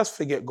to first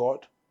forget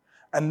God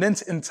and then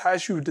to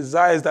entice you with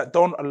desires that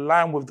don't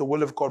align with the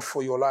will of God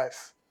for your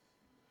life.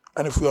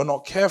 And if we are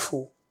not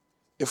careful,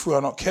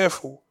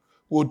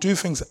 we'll do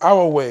things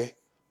our way,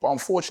 but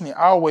unfortunately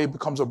our way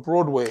becomes a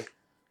broad way.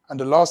 And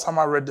the last time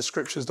I read the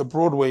scriptures, the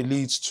broad way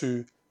leads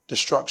to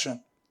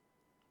destruction.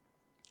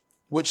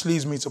 Which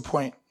leads me to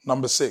point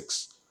number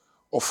 6.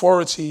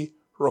 Authority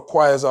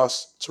requires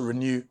us to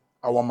renew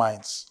our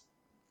minds.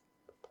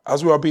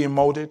 As we are being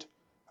molded,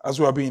 as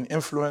we are being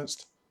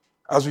influenced,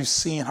 as we've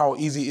seen how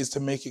easy it is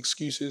to make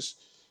excuses,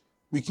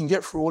 we can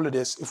get through all of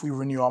this if we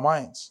renew our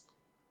minds.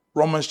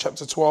 Romans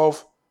chapter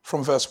 12,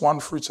 from verse 1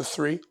 through to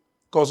 3,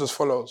 goes as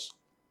follows.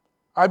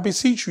 I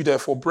beseech you,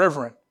 therefore,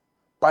 brethren,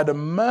 by the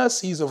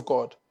mercies of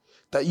God,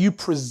 that you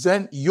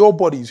present your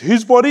bodies.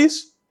 Whose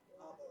bodies?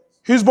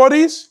 Whose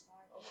bodies?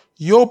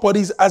 Your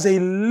bodies as a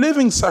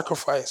living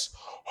sacrifice,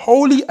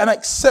 holy and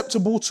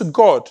acceptable to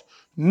God.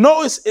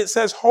 Notice it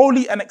says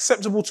holy and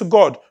acceptable to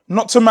God,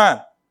 not to man.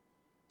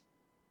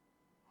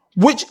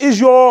 Which is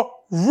your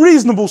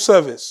reasonable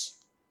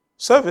service.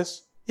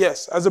 Service?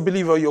 Yes, as a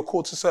believer, you're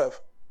called to serve.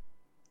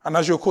 And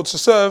as you're called to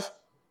serve,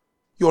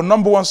 your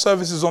number one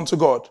service is unto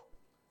God.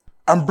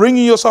 And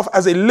bringing yourself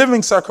as a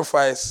living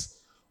sacrifice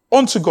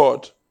unto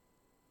God,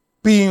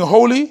 being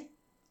holy,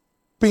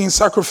 being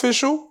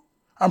sacrificial,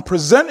 and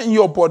presenting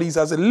your bodies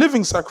as a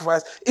living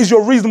sacrifice is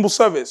your reasonable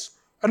service.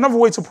 Another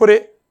way to put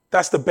it,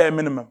 that's the bare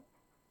minimum.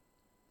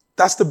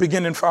 That's the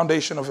beginning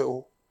foundation of it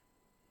all.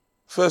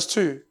 Verse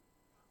 2.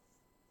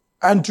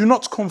 And do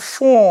not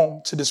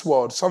conform to this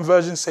world. Some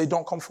versions say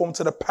don't conform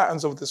to the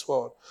patterns of this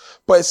world.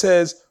 But it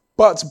says,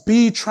 but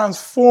be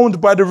transformed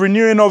by the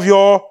renewing of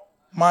your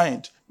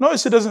mind.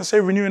 Notice it doesn't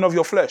say renewing of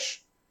your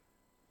flesh.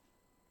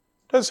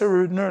 It doesn't say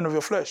renewing of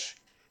your flesh.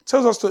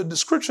 The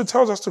scripture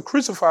tells us to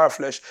crucify our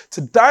flesh,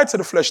 to die to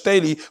the flesh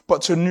daily,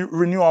 but to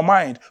renew our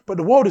mind. But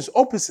the world is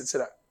opposite to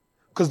that.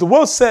 Because the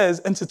world says,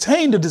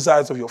 entertain the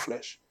desires of your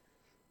flesh.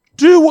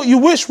 Do what you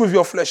wish with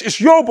your flesh. It's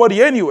your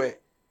body anyway.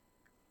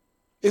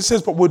 It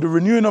says, but with the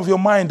renewing of your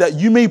mind, that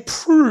you may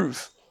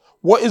prove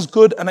what is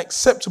good and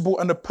acceptable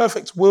and the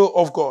perfect will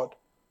of God.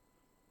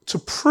 To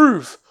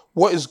prove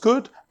what is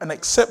good and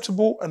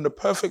acceptable and the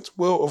perfect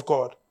will of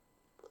God.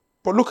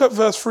 But look at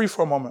verse 3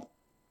 for a moment.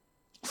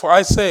 For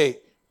I say,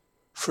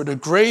 through the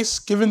grace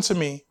given to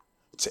me,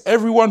 to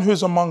everyone who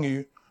is among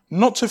you,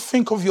 not to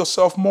think of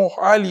yourself more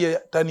highly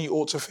than you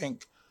ought to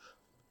think,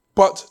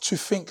 but to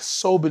think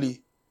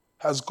soberly,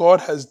 as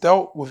God has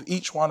dealt with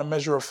each one a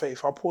measure of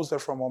faith. I'll pause there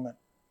for a moment.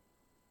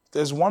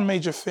 There's one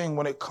major thing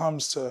when it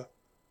comes to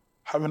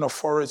having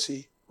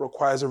authority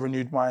requires a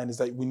renewed mind, is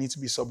that we need to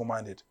be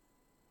sober-minded.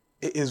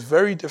 It is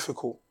very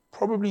difficult,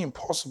 probably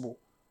impossible,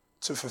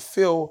 to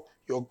fulfill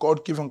your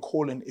God-given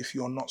calling if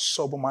you're not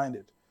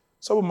sober-minded.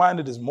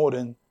 Sober-minded is more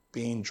than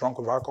being drunk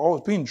with alcohol.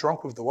 It's being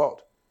drunk with the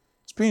world.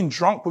 It's being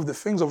drunk with the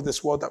things of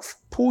this world that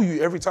pull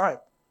you every time.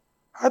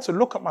 I had to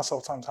look at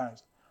myself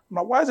sometimes. I'm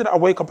like, why is it I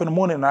wake up in the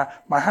morning and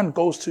my hand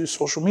goes to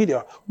social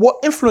media? What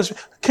influence?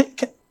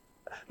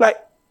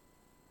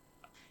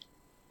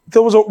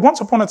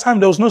 Once upon a time,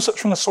 there was no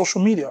such thing as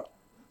social media.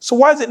 So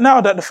why is it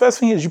now that the first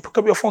thing is you pick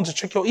up your phone to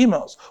check your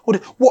emails?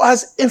 What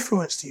has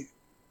influenced you?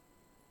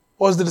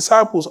 Or as the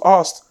disciples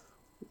asked,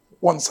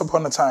 once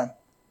upon a time?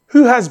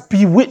 Who has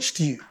bewitched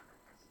you?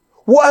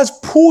 What has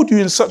pulled you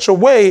in such a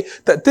way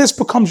that this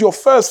becomes your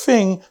first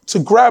thing to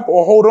grab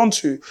or hold on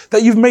to?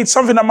 That you've made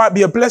something that might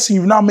be a blessing,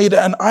 you've now made it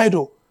an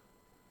idol.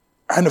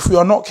 And if we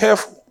are not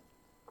careful,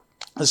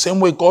 the same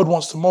way God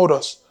wants to mold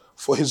us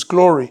for his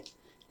glory,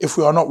 if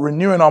we are not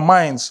renewing our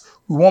minds,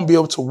 we won't be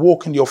able to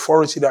walk in the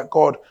authority that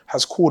God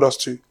has called us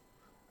to.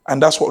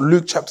 And that's what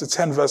Luke chapter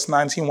 10 verse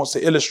 19 wants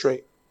to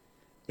illustrate.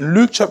 In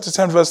Luke chapter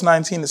 10 verse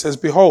 19, it says,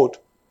 "Behold,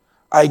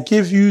 I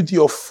give you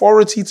the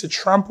authority to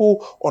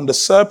trample on the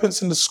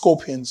serpents and the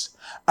scorpions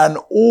and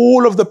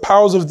all of the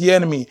powers of the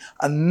enemy,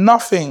 and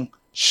nothing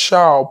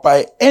shall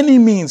by any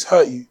means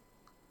hurt you."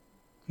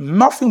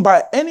 Nothing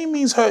by any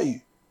means hurt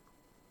you.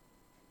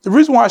 The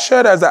reason why I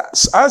share that is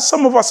that as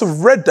some of us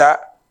have read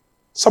that,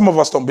 some of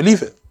us don't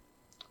believe it.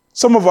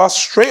 Some of us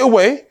straight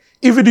away,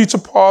 even due to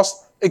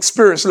past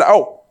experience, like,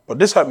 oh, but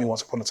this hurt me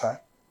once upon a time.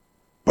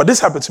 But this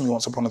happened to me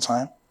once upon a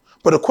time.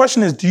 But the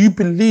question is, do you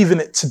believe in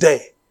it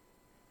today?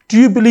 Do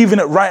you believe in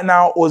it right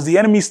now, or is the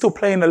enemy still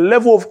playing a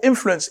level of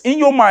influence in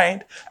your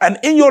mind and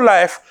in your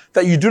life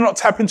that you do not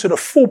tap into the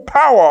full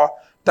power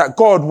that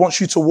God wants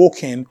you to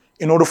walk in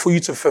order for you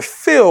to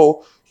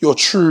fulfill your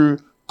true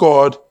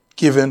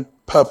God-given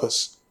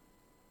purpose?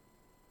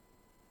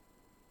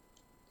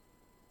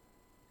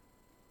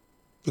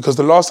 Because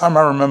the last time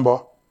I remember,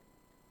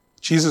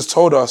 Jesus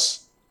told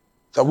us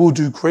that we'll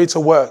do greater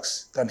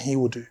works than he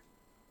will do.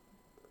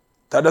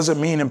 That doesn't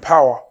mean in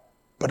power,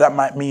 but that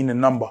might mean in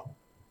number.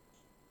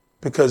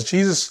 Because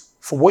Jesus,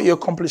 for what he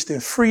accomplished in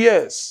 3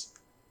 years,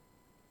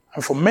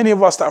 and for many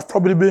of us that have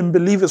probably been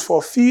believers for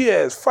a few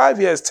years, 5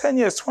 years, 10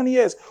 years, 20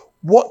 years,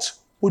 what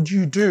would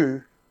you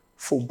do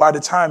for by the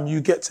time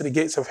you get to the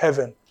gates of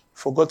heaven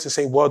for God to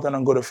say, "Well done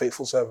and good and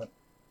faithful servant"?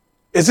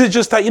 Is it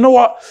just that, you know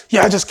what?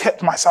 Yeah, I just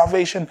kept my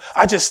salvation.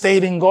 I just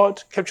stayed in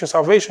God. Kept your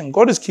salvation.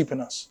 God is keeping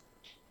us.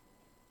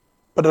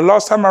 But the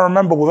last time I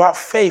remember, without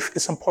faith,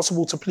 it's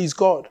impossible to please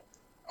God.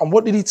 And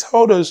what did he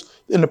tell us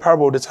in the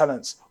parable of the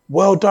talents?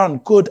 "Well done,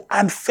 good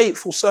and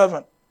faithful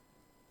servant."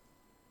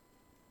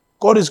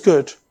 God is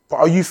good, but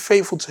are you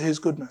faithful to his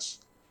goodness?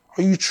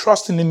 Are you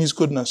trusting in his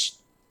goodness?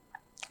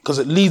 Because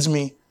it leads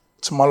me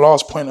to my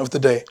last point of the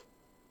day.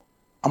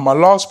 And my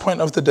last point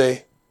of the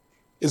day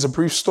is a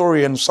brief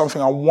story and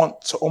something I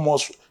want to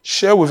almost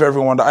share with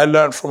everyone that I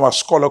learned from a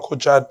scholar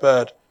called Jad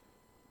Bird.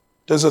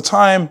 There's a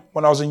time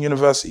when I was in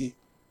university,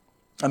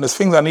 and there's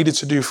things I needed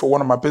to do for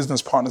one of my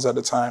business partners at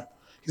the time.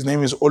 His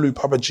name is Olu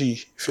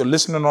Papaji. If you're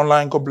listening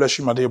online, God bless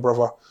you, my dear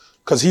brother.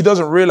 Because he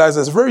doesn't realize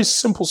this very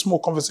simple, small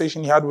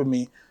conversation he had with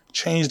me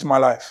changed my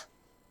life.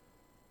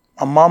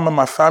 My mom and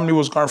my family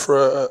was going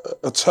through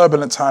a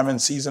turbulent time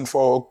and season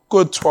for a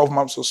good 12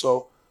 months or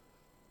so.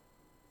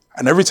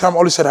 And every time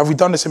Olu said, "Have we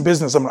done this in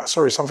business?" I'm like,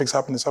 "Sorry, something's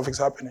happening, something's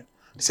happening."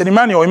 He said,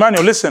 Emmanuel,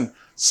 listen,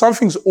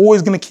 something's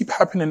always going to keep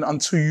happening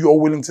until you're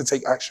willing to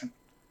take action.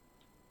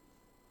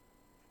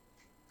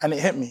 And it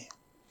hit me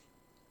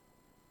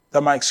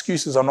that my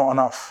excuses are not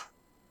enough.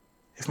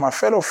 If my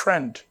fellow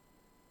friend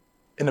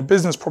in a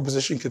business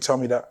proposition could tell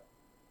me that,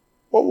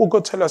 what will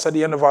God tell us at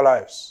the end of our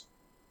lives?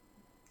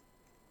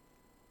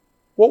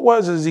 What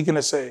words is he going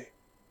to say?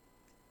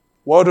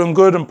 "Well done,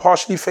 good and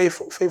partially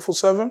faithful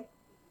servant"?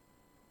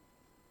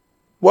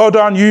 "Well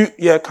done, you,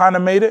 kind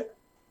of made it"?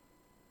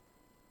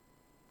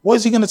 What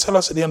is he going to tell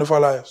us at the end of our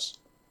lives?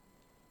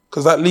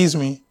 Because that leads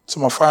me to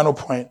my final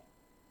point,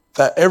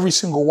 that every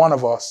single one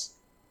of us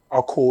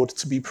are called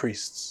to be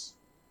priests.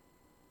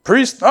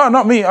 Priest? No,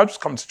 not me. I'll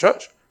just come to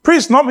church.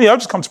 Priest? Not me. I'll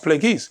just come to play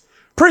keys.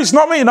 Priest?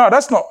 Not me. No,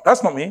 that's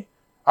not me.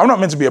 I'm not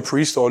meant to be a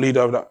priest or a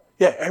leader of that.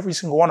 Yeah, every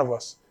single one of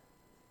us.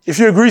 If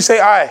you agree, say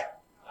aye.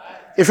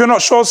 If you're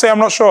not sure, say I'm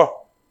not sure.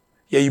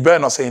 Yeah, you better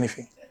not say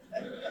anything.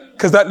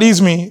 Because that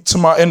leads me to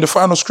the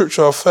final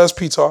scripture of 1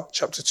 Peter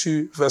chapter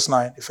 2, verse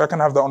 9. If I can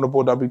have that on the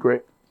board, that'd be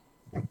great.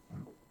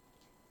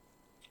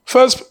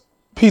 1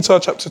 Peter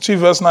chapter 2,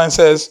 verse 9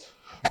 says,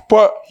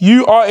 "But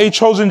you are a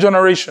chosen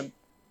generation."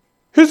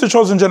 Who's the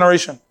chosen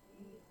generation?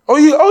 Oh,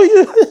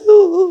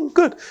 you,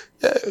 good.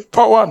 Yeah,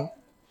 part one.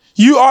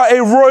 You are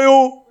a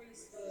royal,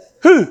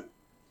 who?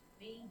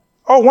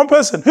 Oh, one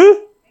person,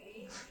 who?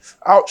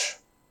 Ouch.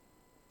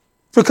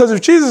 Because if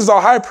Jesus is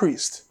our high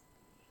priest,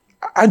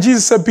 and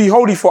Jesus said, "Be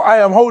holy, for I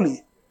am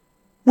holy,"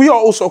 we are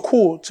also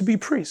called to be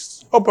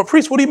priests. Oh, but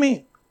priest, what do you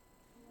mean?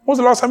 When was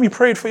the last time you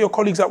prayed for your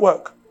colleagues at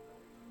work?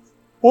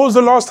 When was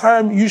the last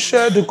time you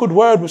shared a good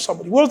word with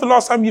somebody? When was the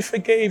last time you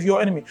forgave your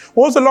enemy?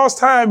 When was the last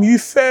time you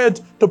fed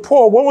the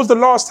poor? When was the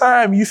last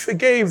time you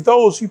forgave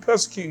those who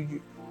persecuted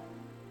you?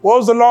 When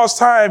was the last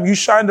time you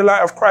shined the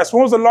light of Christ?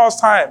 When was the last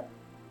time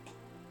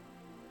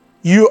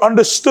you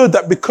understood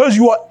that because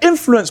you are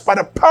influenced by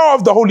the power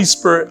of the Holy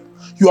Spirit,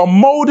 you are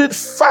molded,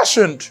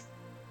 fashioned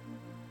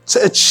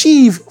to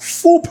achieve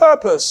full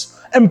purpose,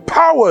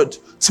 empowered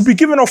to be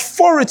given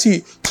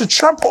authority to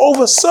trample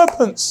over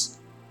serpents,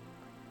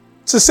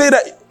 to say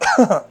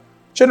that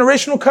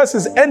generational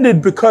curses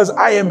ended because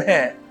I am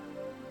here.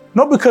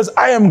 Not because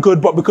I am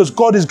good, but because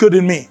God is good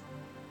in me.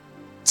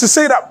 To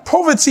say that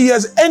poverty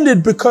has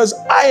ended because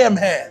I am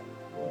here.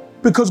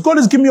 Because God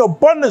has given you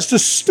abundance to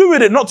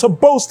steward it, not to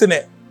boast in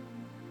it.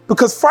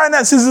 Because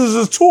finances is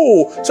a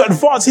tool to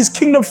advance his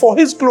kingdom for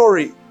his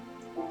glory.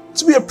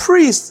 To be a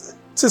priest,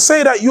 to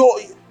say that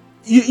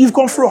you've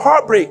gone through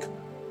heartbreak.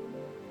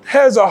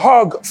 Here's a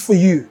hug for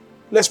you.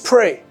 Let's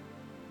pray.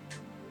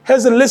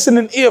 Here's a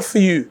listening ear for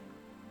you.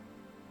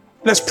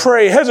 Let's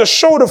pray. Here's a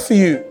shoulder for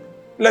you.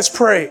 Let's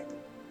pray.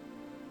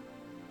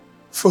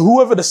 For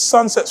whoever the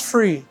Son sets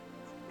free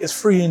is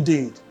free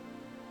indeed.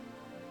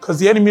 Because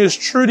the enemy has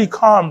truly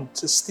come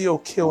to steal,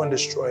 kill, and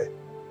destroy.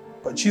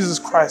 But Jesus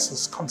Christ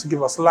has come to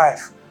give us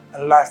life,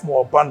 and life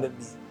more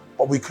abundantly.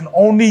 But we can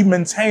only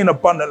maintain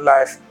abundant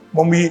life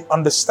when we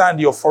understand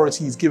the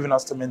authority he's given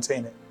us to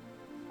maintain it.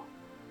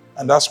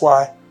 And that's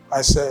why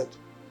I said,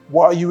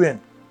 what are you in?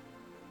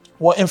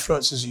 What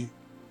influences you?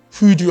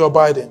 Who do you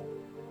abide in?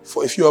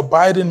 For if you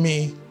abide in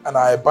me and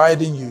I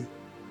abide in you,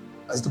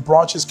 as the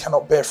branches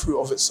cannot bear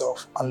fruit of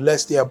itself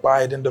unless they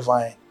abide in the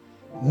vine,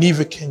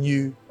 neither can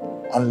you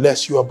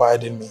unless you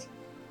abide in me.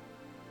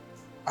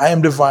 I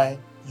am the vine,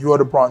 you are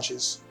the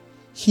branches.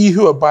 He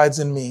who abides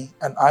in me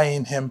and I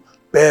in him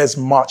bears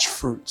much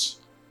fruit.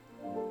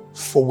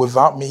 For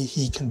without me,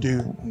 he can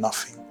do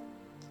nothing.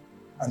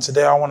 And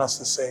today I want us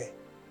to say,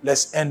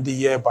 let's end the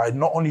year by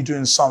not only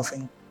doing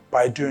something,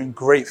 by doing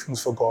great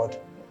things for God.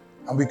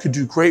 And we could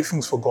do great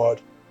things for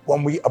God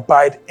when we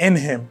abide in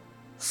him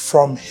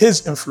from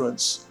his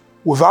influence,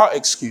 without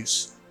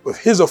excuse, with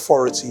his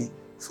authority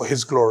for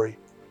his glory.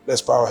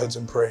 Let's bow our heads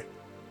and pray.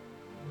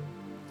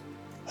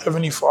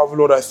 Heavenly Father,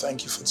 Lord, I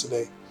thank you for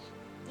today.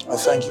 I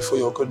thank you for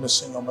your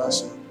goodness and your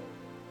mercy.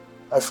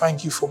 I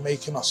thank you for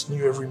making us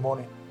new every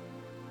morning.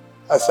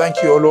 I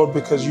thank you, O Lord,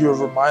 because you have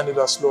reminded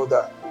us, Lord,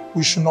 that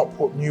we should not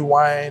put new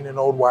wine in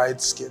old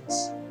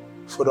wineskins,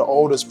 for the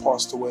old has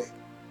passed away.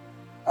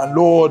 And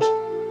Lord,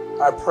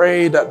 I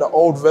pray that the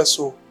old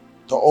vessel,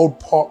 the old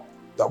pot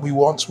that we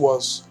once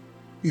was,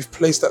 we've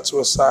placed that to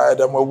a side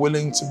and we're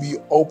willing to be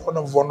open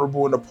and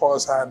vulnerable in the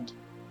potter's hand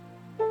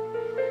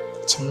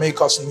to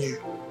make us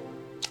new,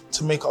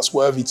 to make us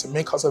worthy, to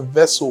make us a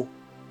vessel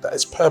that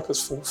is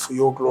purposeful for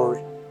your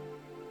glory.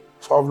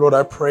 Father, Lord,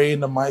 I pray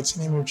in the mighty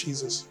name of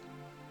Jesus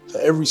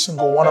that every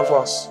single one of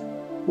us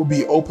will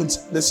be open to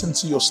listen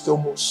to your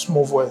still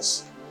small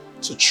voice,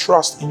 to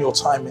trust in your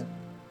timing,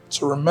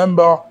 to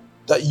remember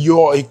that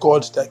you're a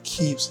God that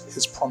keeps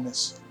his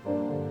promise.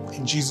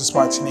 In Jesus'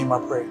 mighty name I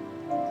pray.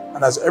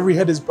 And as every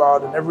head is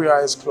bowed and every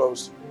eye is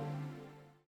closed,